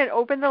go ahead and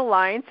open the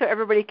line so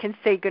everybody can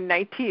say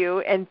goodnight to you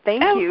and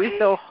thank you.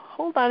 So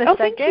hold on a second.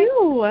 Thank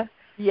you.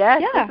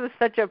 Yes, This was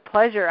such a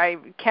pleasure. I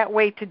can't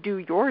wait to do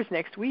yours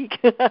next week.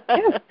 Yes,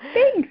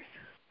 thanks.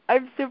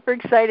 I'm super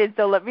excited.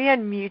 So let me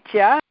unmute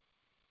you.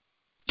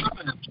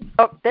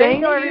 Oh, there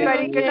you go,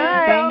 everybody. Good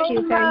night. Thank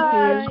you.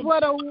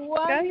 What a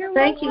wonderful.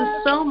 Thank you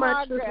so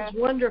much. This is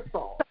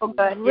wonderful. So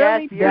good.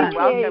 Yes, you're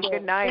welcome.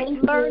 Good night.